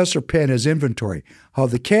 Professor Penn, has inventory, how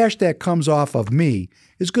the cash that comes off of me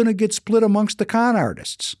is going to get split amongst the con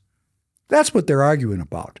artists. That's what they're arguing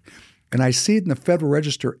about. And I see it in the Federal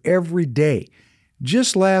Register every day.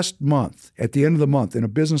 Just last month, at the end of the month, in a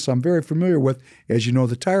business I'm very familiar with, as you know,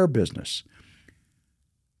 the tire business,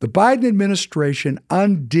 the Biden administration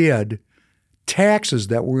undid taxes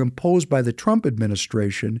that were imposed by the Trump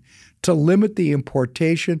administration to limit the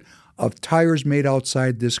importation of tires made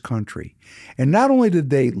outside this country. And not only did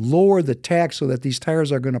they lower the tax so that these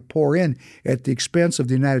tires are going to pour in at the expense of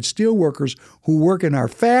the United Steelworkers who work in our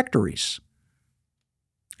factories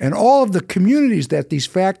and all of the communities that these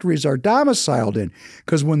factories are domiciled in,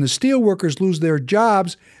 because when the steelworkers lose their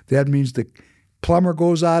jobs, that means the plumber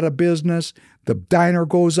goes out of business, the diner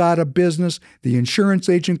goes out of business, the insurance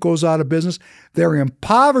agent goes out of business. They're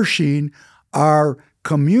impoverishing our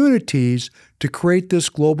communities to create this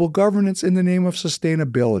global governance in the name of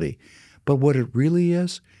sustainability. But what it really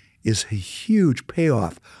is a huge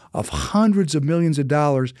payoff of hundreds of millions of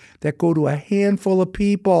dollars that go to a handful of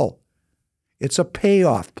people. It's a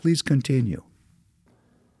payoff. Please continue.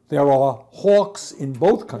 There are hawks in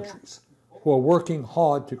both countries who are working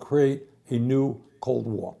hard to create a new Cold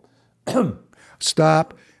War.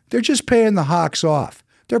 Stop. They're just paying the hawks off.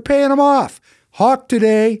 They're paying them off. Hawk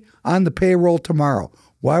today, on the payroll tomorrow.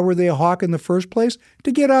 Why were they a hawk in the first place?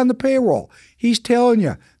 To get on the payroll. He's telling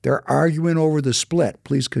you, they're arguing over the split.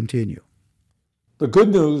 Please continue. The good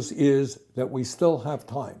news is that we still have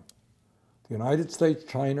time, the United States,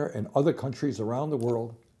 China, and other countries around the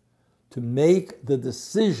world, to make the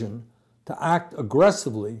decision to act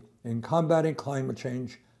aggressively in combating climate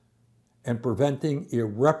change and preventing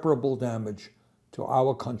irreparable damage to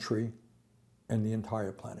our country and the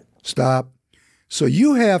entire planet. Stop. So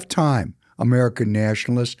you have time, American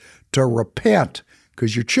nationalists, to repent,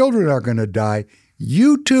 because your children are going to die.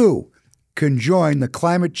 You too can join the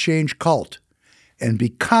climate change cult and be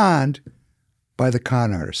conned by the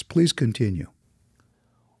con artists. Please continue.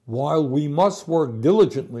 While we must work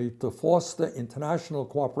diligently to foster international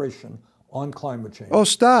cooperation on climate change. Oh,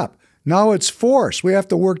 stop. Now it's force. We have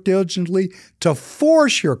to work diligently to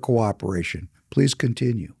force your cooperation. Please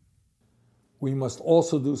continue. We must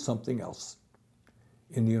also do something else.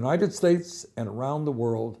 In the United States and around the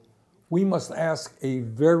world, we must ask a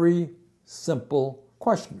very simple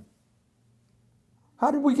question.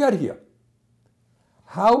 How did we get here?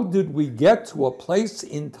 How did we get to a place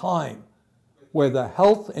in time where the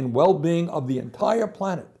health and well-being of the entire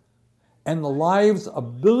planet and the lives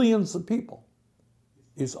of billions of people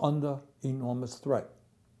is under enormous threat?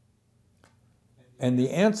 And the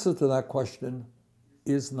answer to that question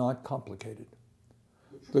is not complicated.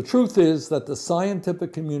 The truth is that the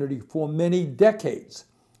scientific community for many decades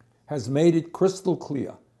has made it crystal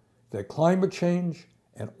clear that climate change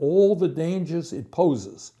and all the dangers it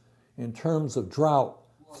poses in terms of drought,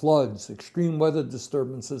 floods, extreme weather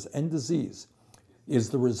disturbances, and disease is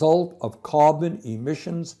the result of carbon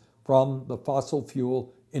emissions from the fossil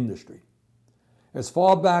fuel industry. As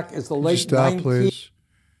far back as the late 19th... Stop, please.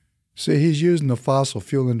 See, he's using the fossil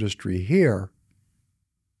fuel industry here,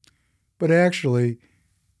 but actually,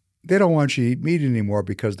 they don't want you to eat meat anymore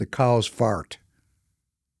because the cows fart.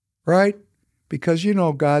 Right? Because,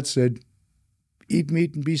 God said, eat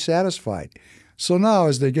meat and be satisfied. So now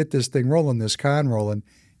as they get this thing rolling, this con rolling,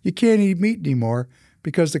 you can't eat meat anymore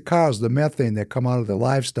because the cows, the methane that come out of the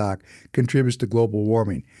livestock contributes to global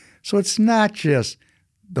warming. So it's not just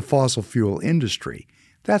the fossil fuel industry.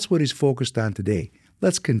 That's what he's focused on today.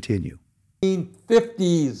 Let's continue.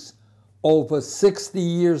 1950s, over 60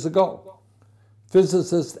 years ago,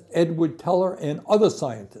 physicist Edward Teller and other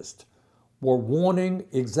scientists were warning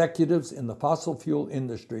executives in the fossil fuel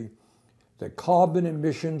industry that carbon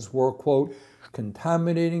emissions were, quote,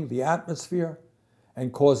 contaminating the atmosphere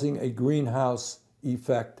and causing a greenhouse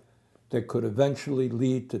effect that could eventually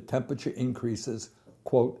lead to temperature increases,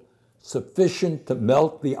 quote, sufficient to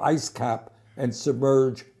melt the ice cap and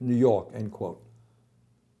submerge New York, end quote.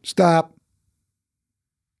 Stop.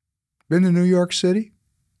 Been to New York City?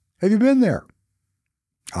 Have you been there?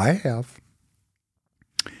 I have.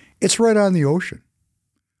 It's right on the ocean.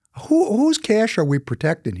 Whose cash are we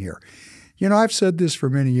protecting here? I've said this for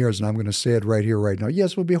many years, and I'm going to say it right here, right now.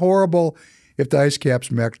 Yes, it would be horrible if the ice caps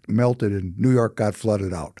melted and New York got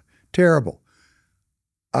flooded out. Terrible.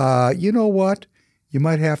 You know what? You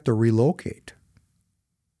might have to relocate.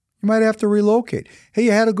 Hey,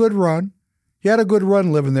 you had a good run. You had a good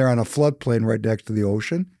run living there on a floodplain right next to the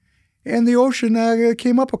ocean, and the ocean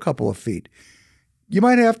came up a couple of feet. You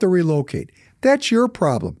might have to relocate. That's your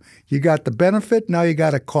problem. You got the benefit, now you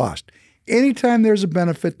got a cost. Anytime there's a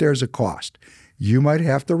benefit, there's a cost. You might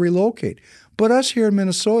have to relocate. But us here in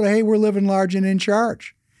Minnesota, hey, we're living large and in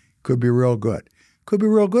charge. Could be real good. Could be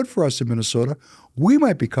real good for us in Minnesota. We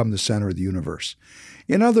might become the center of the universe.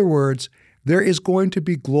 In other words, there is going to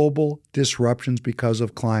be global disruptions because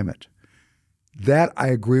of climate. That I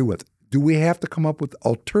agree with. Do we have to come up with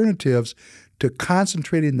alternatives to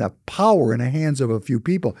concentrating the power in the hands of a few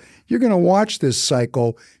people? You're going to watch this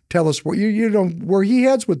psycho tell us where where he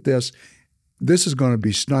heads with this. This is going to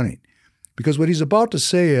be stunning, because what he's about to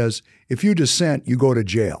say is, if you dissent, you go to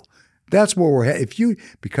jail. That's where we're headed.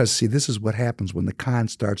 Because see, this is what happens when the con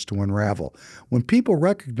starts to unravel. When people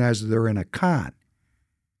recognize that they're in a con,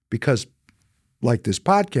 because like this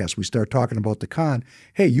podcast, we start talking about the con.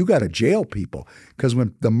 Hey, you got to jail people, because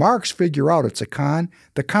when the marks figure out it's a con,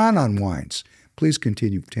 the con unwinds. Please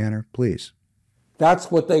continue, Tanner, please.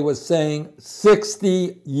 That's what they were saying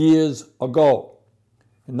 60 years ago.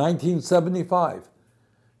 In 1975,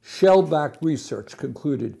 Shellback research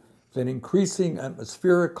concluded that increasing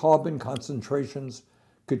atmospheric carbon concentrations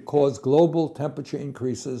could cause global temperature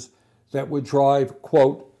increases that would drive,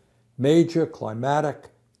 quote, major climatic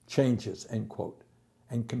changes, end quote,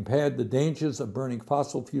 and compared the dangers of burning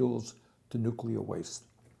fossil fuels to nuclear waste.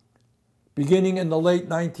 Beginning in the late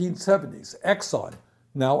 1970s, Exxon,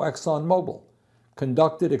 now ExxonMobil,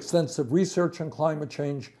 conducted extensive research on climate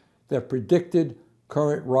change that predicted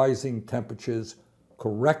current rising temperatures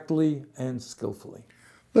correctly and skillfully.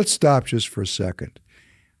 Let's stop just for a second.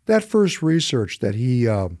 That first research that he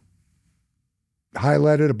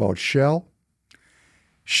highlighted about Shell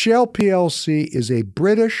PLC is a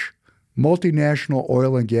British multinational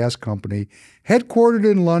oil and gas company headquartered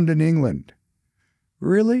in London, England.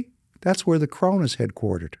 Really? That's where the Crown is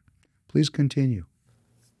headquartered. Please continue.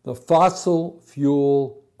 The fossil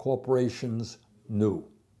fuel corporations knew.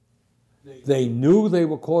 They knew they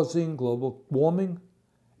were causing global warming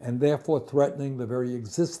and therefore threatening the very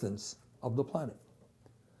existence of the planet.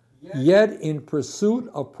 Yet, in pursuit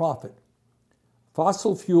of profit,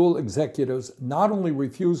 fossil fuel executives not only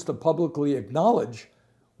refused to publicly acknowledge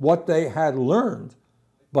what they had learned,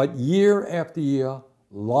 but year after year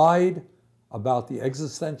lied about the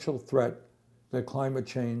existential threat that climate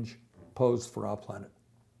change posed for our planet.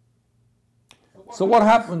 So what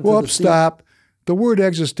happened to Whoop, stop. The word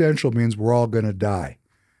existential means we're all going to die.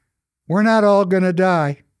 We're not all going to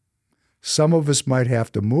die. Some of us might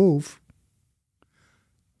have to move.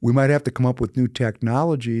 We might have to come up with new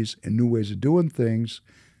technologies and new ways of doing things.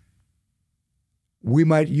 We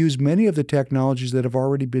might use many of the technologies that have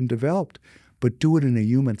already been developed, but do it in a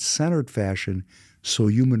human-centered fashion so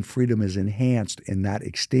human freedom is enhanced and not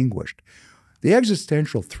extinguished. The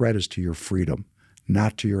existential threat is to your freedom,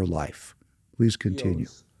 not to your life. Please continue.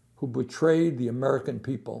 Who betrayed the American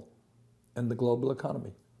people and the global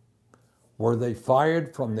economy. Were they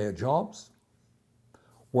fired from their jobs?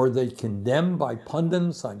 Were they condemned by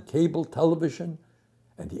pundits on cable television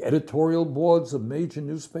and the editorial boards of major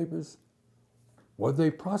newspapers? Were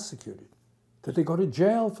they prosecuted? Did they go to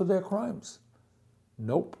jail for their crimes?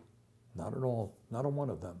 Nope, not at all, not on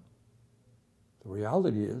one of them. The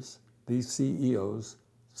reality is these CEOs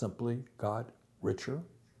simply got richer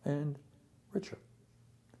and richer.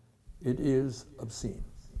 It is obscene.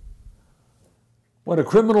 When a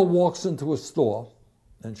criminal walks into a store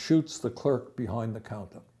and shoots the clerk behind the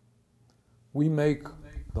counter, we make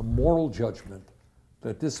the moral judgment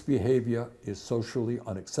that this behavior is socially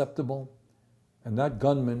unacceptable and that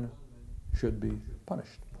gunman should be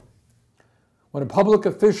punished. When a public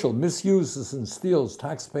official misuses and steals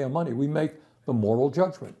taxpayer money, we make the moral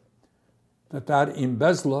judgment that that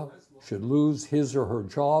embezzler should lose his or her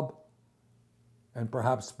job and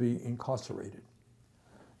perhaps be incarcerated.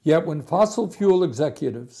 Yet when fossil fuel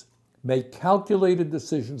executives make calculated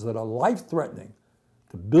decisions that are life-threatening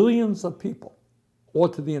to billions of people or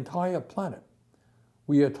to the entire planet,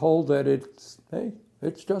 we are told that it's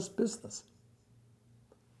just business.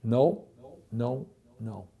 No,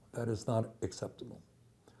 that is not acceptable.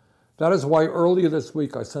 That is why earlier this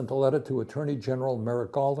week I sent a letter to Attorney General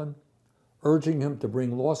Merrick Garland urging him to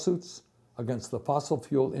bring lawsuits against the fossil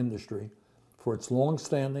fuel industry for its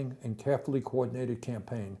long-standing and carefully coordinated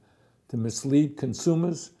campaign to mislead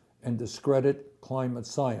consumers and discredit climate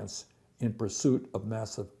science in pursuit of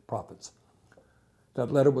massive profits.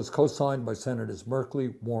 That letter was co-signed by Senators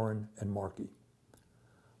Merkley, Warren, and Markey.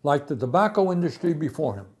 Like the tobacco industry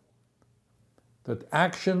before him, the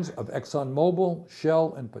actions of ExxonMobil,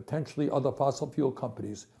 Shell, and potentially other fossil fuel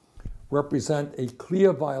companies represent a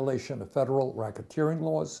clear violation of federal racketeering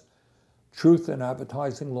laws, truth in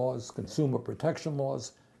advertising laws, consumer protection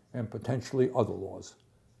laws, and potentially other laws.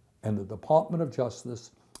 And the Department of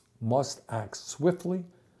Justice must act swiftly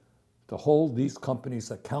to hold these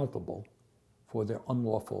companies accountable for their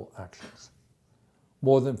unlawful actions.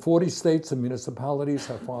 More than 40 states and municipalities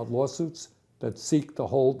have filed lawsuits that seek to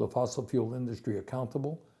hold the fossil fuel industry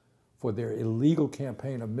accountable for their illegal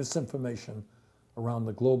campaign of misinformation around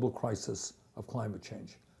the global crisis of climate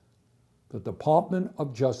change. The Department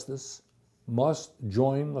of Justice must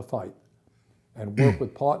join the fight and work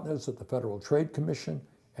with partners at the Federal Trade Commission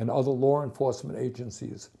and other law enforcement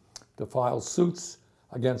agencies to file suits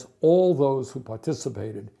against all those who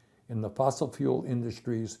participated in the fossil fuel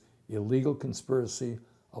industry's illegal conspiracy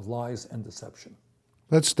of lies and deception.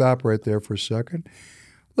 Let's stop right there for a second.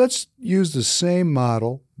 Let's use the same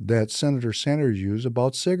model that Senator Sanders used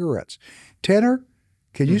about cigarettes. Tanner,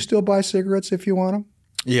 can you still buy cigarettes if you want them?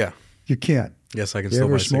 Yeah. You can't. Yes, I can You still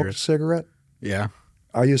ever buy smoked cigarettes. a cigarette? Yeah.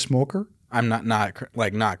 Are you a smoker? I'm not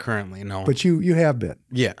currently, no. But you have been?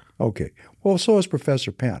 Yeah. Okay. Well, so has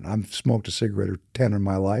Professor Penn. I've smoked a cigarette or 10 in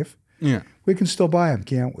my life. Yeah. We can still buy them,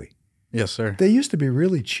 can't we? Yes, sir. They used to be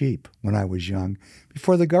really cheap when I was young,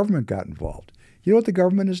 before the government got involved. You know what the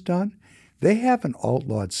government has done? They haven't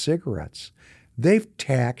outlawed cigarettes. They've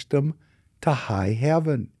taxed them to high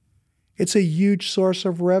heaven. It's a huge source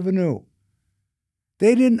of revenue.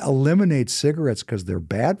 They didn't eliminate cigarettes because they're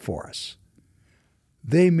bad for us.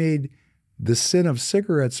 They made the sin of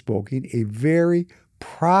cigarette smoking a very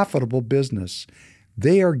profitable business.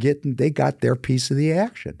 They got their piece of the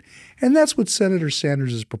action. And that's what Senator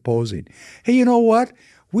Sanders is proposing. Hey, you know what?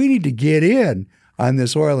 We need to get in on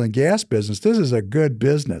this oil and gas business. This is a good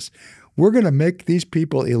business. We're going to make these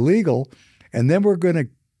people illegal, and then we're going to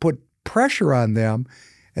put pressure on them,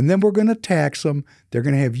 and then we're going to tax them. They're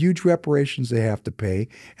going to have huge reparations they have to pay.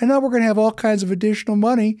 And now we're going to have all kinds of additional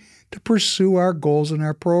money to pursue our goals and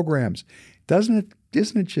our programs. Isn't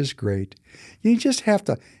it just great? You just have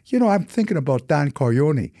to, I'm thinking about Don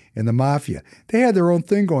Corleone and the mafia. They had their own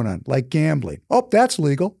thing going on, like gambling. Oh, that's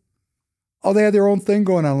legal. Oh, they had their own thing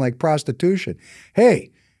going on, like prostitution.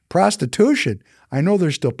 Hey, prostitution, I know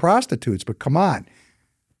there's still prostitutes, but come on.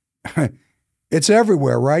 It's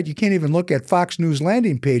everywhere, right? You can't even look at Fox News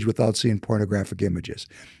landing page without seeing pornographic images.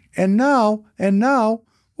 And now,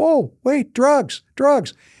 oh, wait, drugs.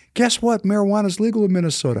 Guess what? Marijuana's legal in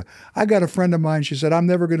Minnesota. I got a friend of mine, she said, I'm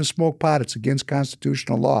never going to smoke pot. It's against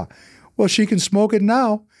constitutional law. Well, she can smoke it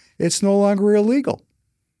now. It's no longer illegal.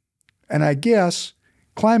 And I guess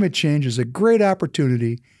climate change is a great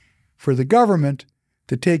opportunity for the government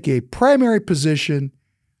to take a primary position.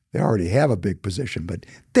 They already have a big position, but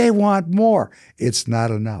they want more. It's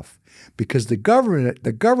not enough because the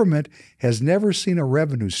government has never seen a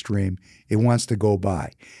revenue stream it wants to go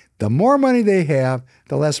by. The more money they have,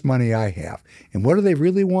 the less money I have. And what do they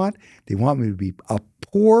really want? They want me to be a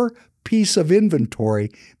poor piece of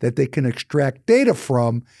inventory that they can extract data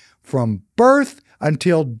from birth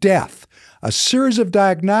until death. A series of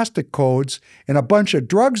diagnostic codes and a bunch of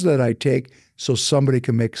drugs that I take so somebody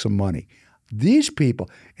can make some money. These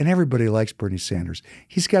people, and everybody likes Bernie Sanders.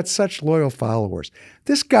 He's got such loyal followers.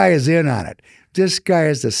 This guy is in on it. This guy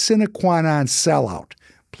is the sine qua non sellout.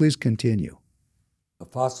 Please continue. The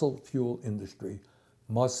fossil fuel industry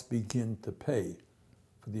must begin to pay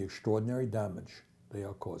for the extraordinary damage they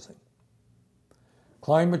are causing.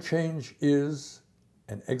 Climate change is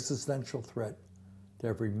an existential threat to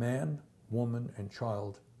every man, woman, and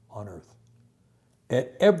child on Earth.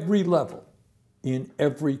 At every level, in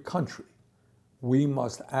every country, we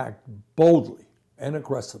must act boldly and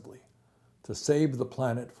aggressively to save the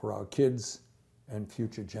planet for our kids and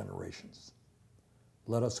future generations.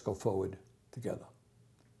 Let us go forward together.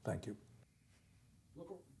 Thank you.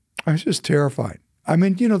 I was just terrified. I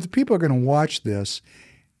mean, the people are going to watch this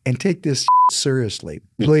and take this seriously.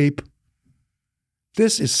 Bleep.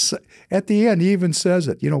 This is, at the end, he even says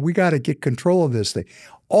it. We got to get control of this thing.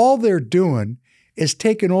 All they're doing is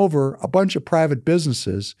taking over a bunch of private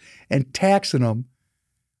businesses and taxing them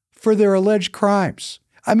for their alleged crimes.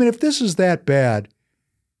 I mean, if this is that bad,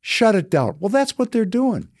 shut it down. Well, that's what they're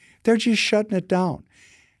doing. They're just shutting it down.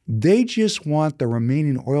 They just want the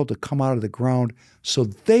remaining oil to come out of the ground so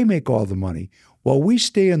they make all the money while we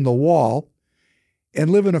stay in the wall and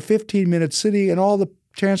live in a 15-minute city and all the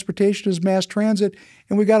transportation is mass transit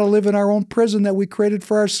and we got to live in our own prison that we created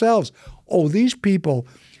for ourselves. Oh, these people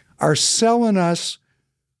are selling us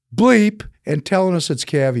bleep and telling us it's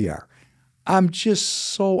caviar. I'm just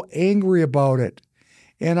so angry about it.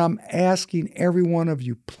 And I'm asking every one of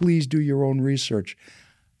you, please do your own research.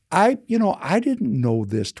 I didn't know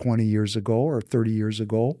this 20 years ago or 30 years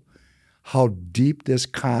ago, how deep this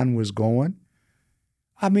con was going.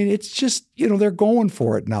 I mean, it's just, they're going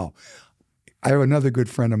for it now. I have another good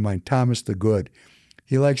friend of mine, Thomas the Good.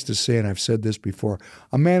 He likes to say, and I've said this before,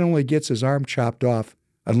 a man only gets his arm chopped off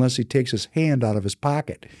unless he takes his hand out of his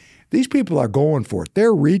pocket. These people are going for it.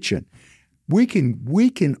 They're reaching. We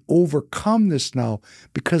can overcome this now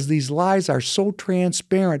because these lies are so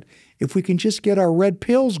transparent if we can just get our red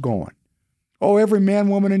pills going. Oh, every man,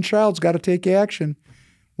 woman, and child's got to take action.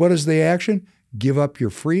 What is the action? Give up your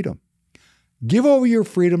freedom. Give over your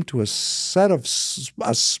freedom to a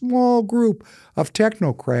small group of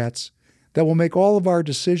technocrats that will make all of our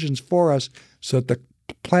decisions for us so that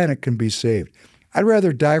the planet can be saved. I'd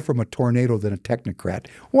rather die from a tornado than a technocrat.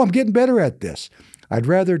 Oh, I'm getting better at this. I'd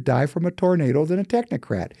rather die from a tornado than a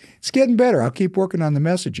technocrat. It's getting better. I'll keep working on the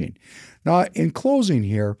messaging. Now, in closing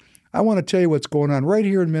here, I want to tell you what's going on right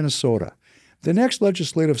here in Minnesota. The next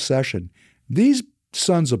legislative session, these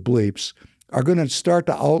sons of bleeps are going to start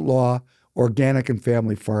to outlaw organic and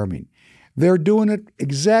family farming. They're doing it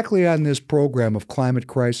exactly on this program of climate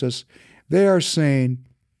crisis. They are saying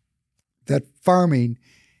that farming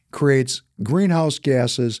creates greenhouse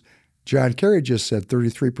gases. John Kerry just said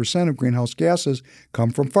 33% of greenhouse gases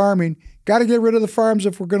come from farming. Got to get rid of the farms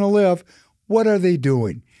if we're going to live. What are they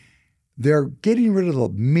doing? They're getting rid of the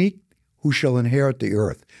meek who shall inherit the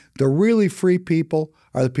earth. The really free people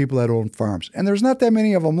are the people that own farms. And there's not that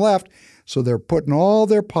many of them left, so they're putting all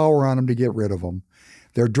their power on them to get rid of them.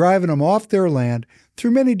 They're driving them off their land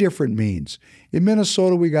through many different means. In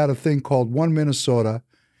Minnesota, we got a thing called One Minnesota,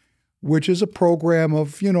 which is a program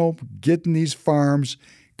of, getting these farms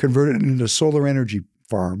converted into solar energy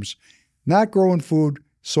farms, not growing food,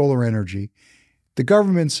 solar energy. The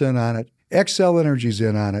government's in on it. Xcel Energy's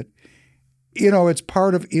in on it. It's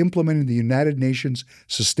part of implementing the United Nations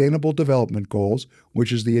Sustainable Development Goals,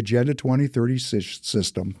 which is the Agenda 2030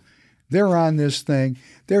 system. They're on this thing.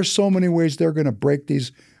 There's so many ways they're going to break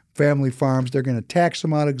these family farms. They're going to tax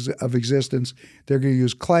them out of existence. They're going to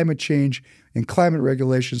use climate change and climate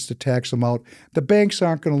regulations to tax them out. The banks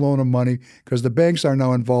aren't going to loan them money because the banks are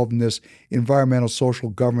now involved in this environmental social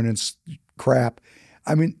governance crap.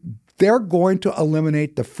 I mean, they're going to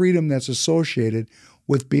eliminate the freedom that's associated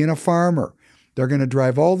with being a farmer. They're going to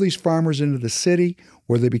drive all these farmers into the city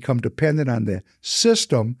where they become dependent on the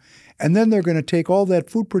system, and then they're going to take all that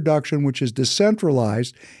food production, which is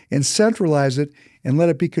decentralized, and centralize it and let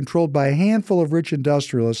it be controlled by a handful of rich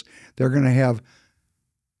industrialists. They're going to have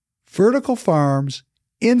vertical farms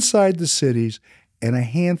inside the cities, and a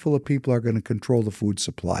handful of people are going to control the food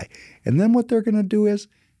supply. And then what they're going to do is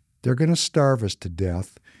they're going to starve us to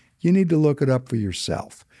death. You need to look it up for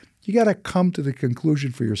yourself. You got to come to the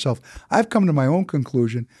conclusion for yourself. I've come to my own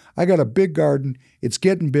conclusion. I got a big garden. It's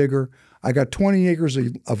getting bigger. I got 20 acres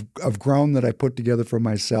of ground that I put together for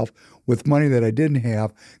myself with money that I didn't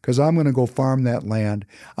have because I'm going to go farm that land.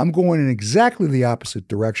 I'm going in exactly the opposite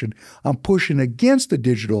direction. I'm pushing against the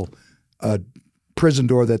digital prison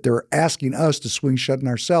door that they're asking us to swing shut in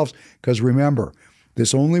ourselves because remember,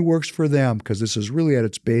 this only works for them because this is really at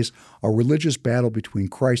its base a religious battle between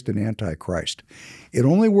Christ and Antichrist. It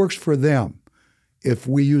only works for them if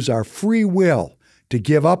we use our free will to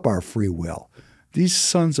give up our free will. These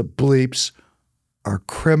sons of bleeps are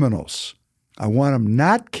criminals. I want them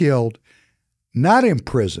not killed, not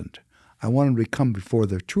imprisoned. I want them to come before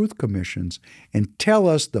the truth commissions and tell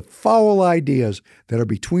us the foul ideas that are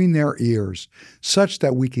between their ears such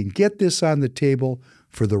that we can get this on the table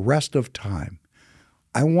for the rest of time.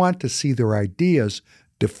 I want to see their ideas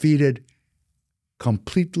defeated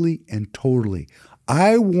completely and totally.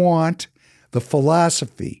 I want the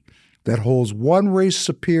philosophy that holds one race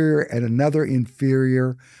superior and another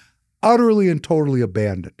inferior utterly and totally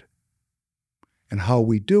abandoned. And how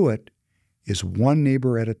we do it is one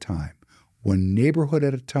neighbor at a time, one neighborhood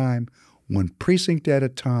at a time, one precinct at a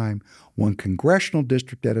time, one congressional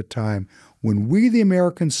district at a time, when we, the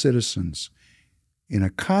American citizens, in a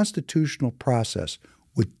constitutional process,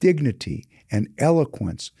 with dignity and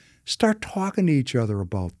eloquence, start talking to each other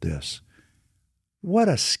about this. What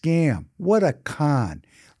a scam. What a con.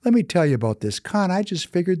 Let me tell you about this con. I just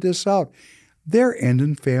figured this out. They're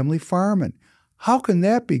ending family farming. How can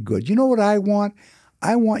that be good? You know what I want?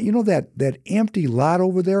 I want, that empty lot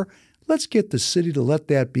over there? Let's get the city to let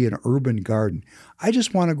that be an urban garden. I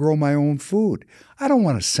just want to grow my own food. I don't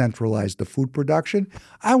want to centralize the food production.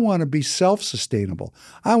 I want to be self-sustainable.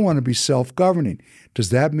 I want to be self-governing. Does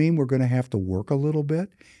that mean we're going to have to work a little bit?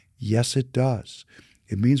 Yes, it does.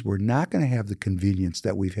 It means we're not going to have the convenience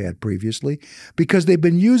that we've had previously because they've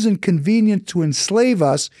been using convenience to enslave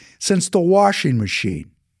us since the washing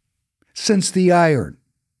machine, since the iron.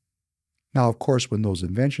 Now, of course, when those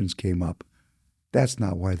inventions came up, that's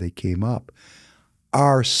not why they came up.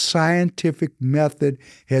 Our scientific method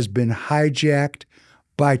has been hijacked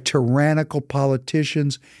by tyrannical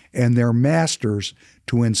politicians and their masters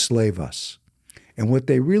to enslave us. And what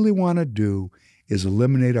they really want to do is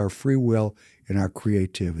eliminate our free will and our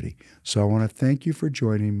creativity. So I want to thank you for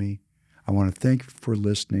joining me. I want to thank you for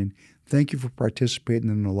listening. Thank you for participating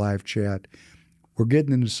in the live chat. We're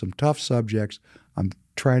getting into some tough subjects. I'm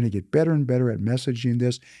trying to get better and better at messaging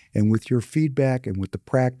this. And with your feedback and with the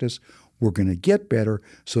practice, we're going to get better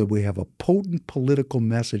so that we have a potent political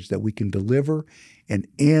message that we can deliver and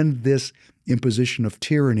end this imposition of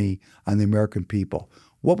tyranny on the American people.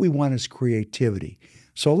 What we want is creativity.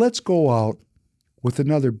 So let's go out with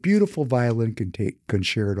another beautiful violin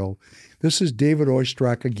concerto. This is David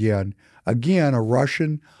Oistrakh again, a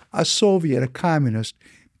Russian, a Soviet, a communist,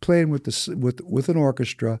 playing with an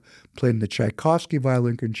orchestra, playing the Tchaikovsky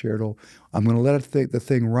Violin Concerto. I'm going to let the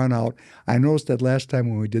thing run out. I noticed that last time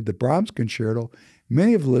when we did the Brahms Concerto,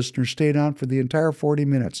 many of the listeners stayed on for the entire 40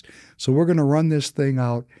 minutes. So we're going to run this thing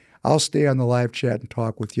out. I'll stay on the live chat and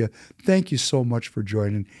talk with you. Thank you so much for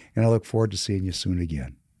joining, and I look forward to seeing you soon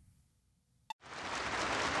again.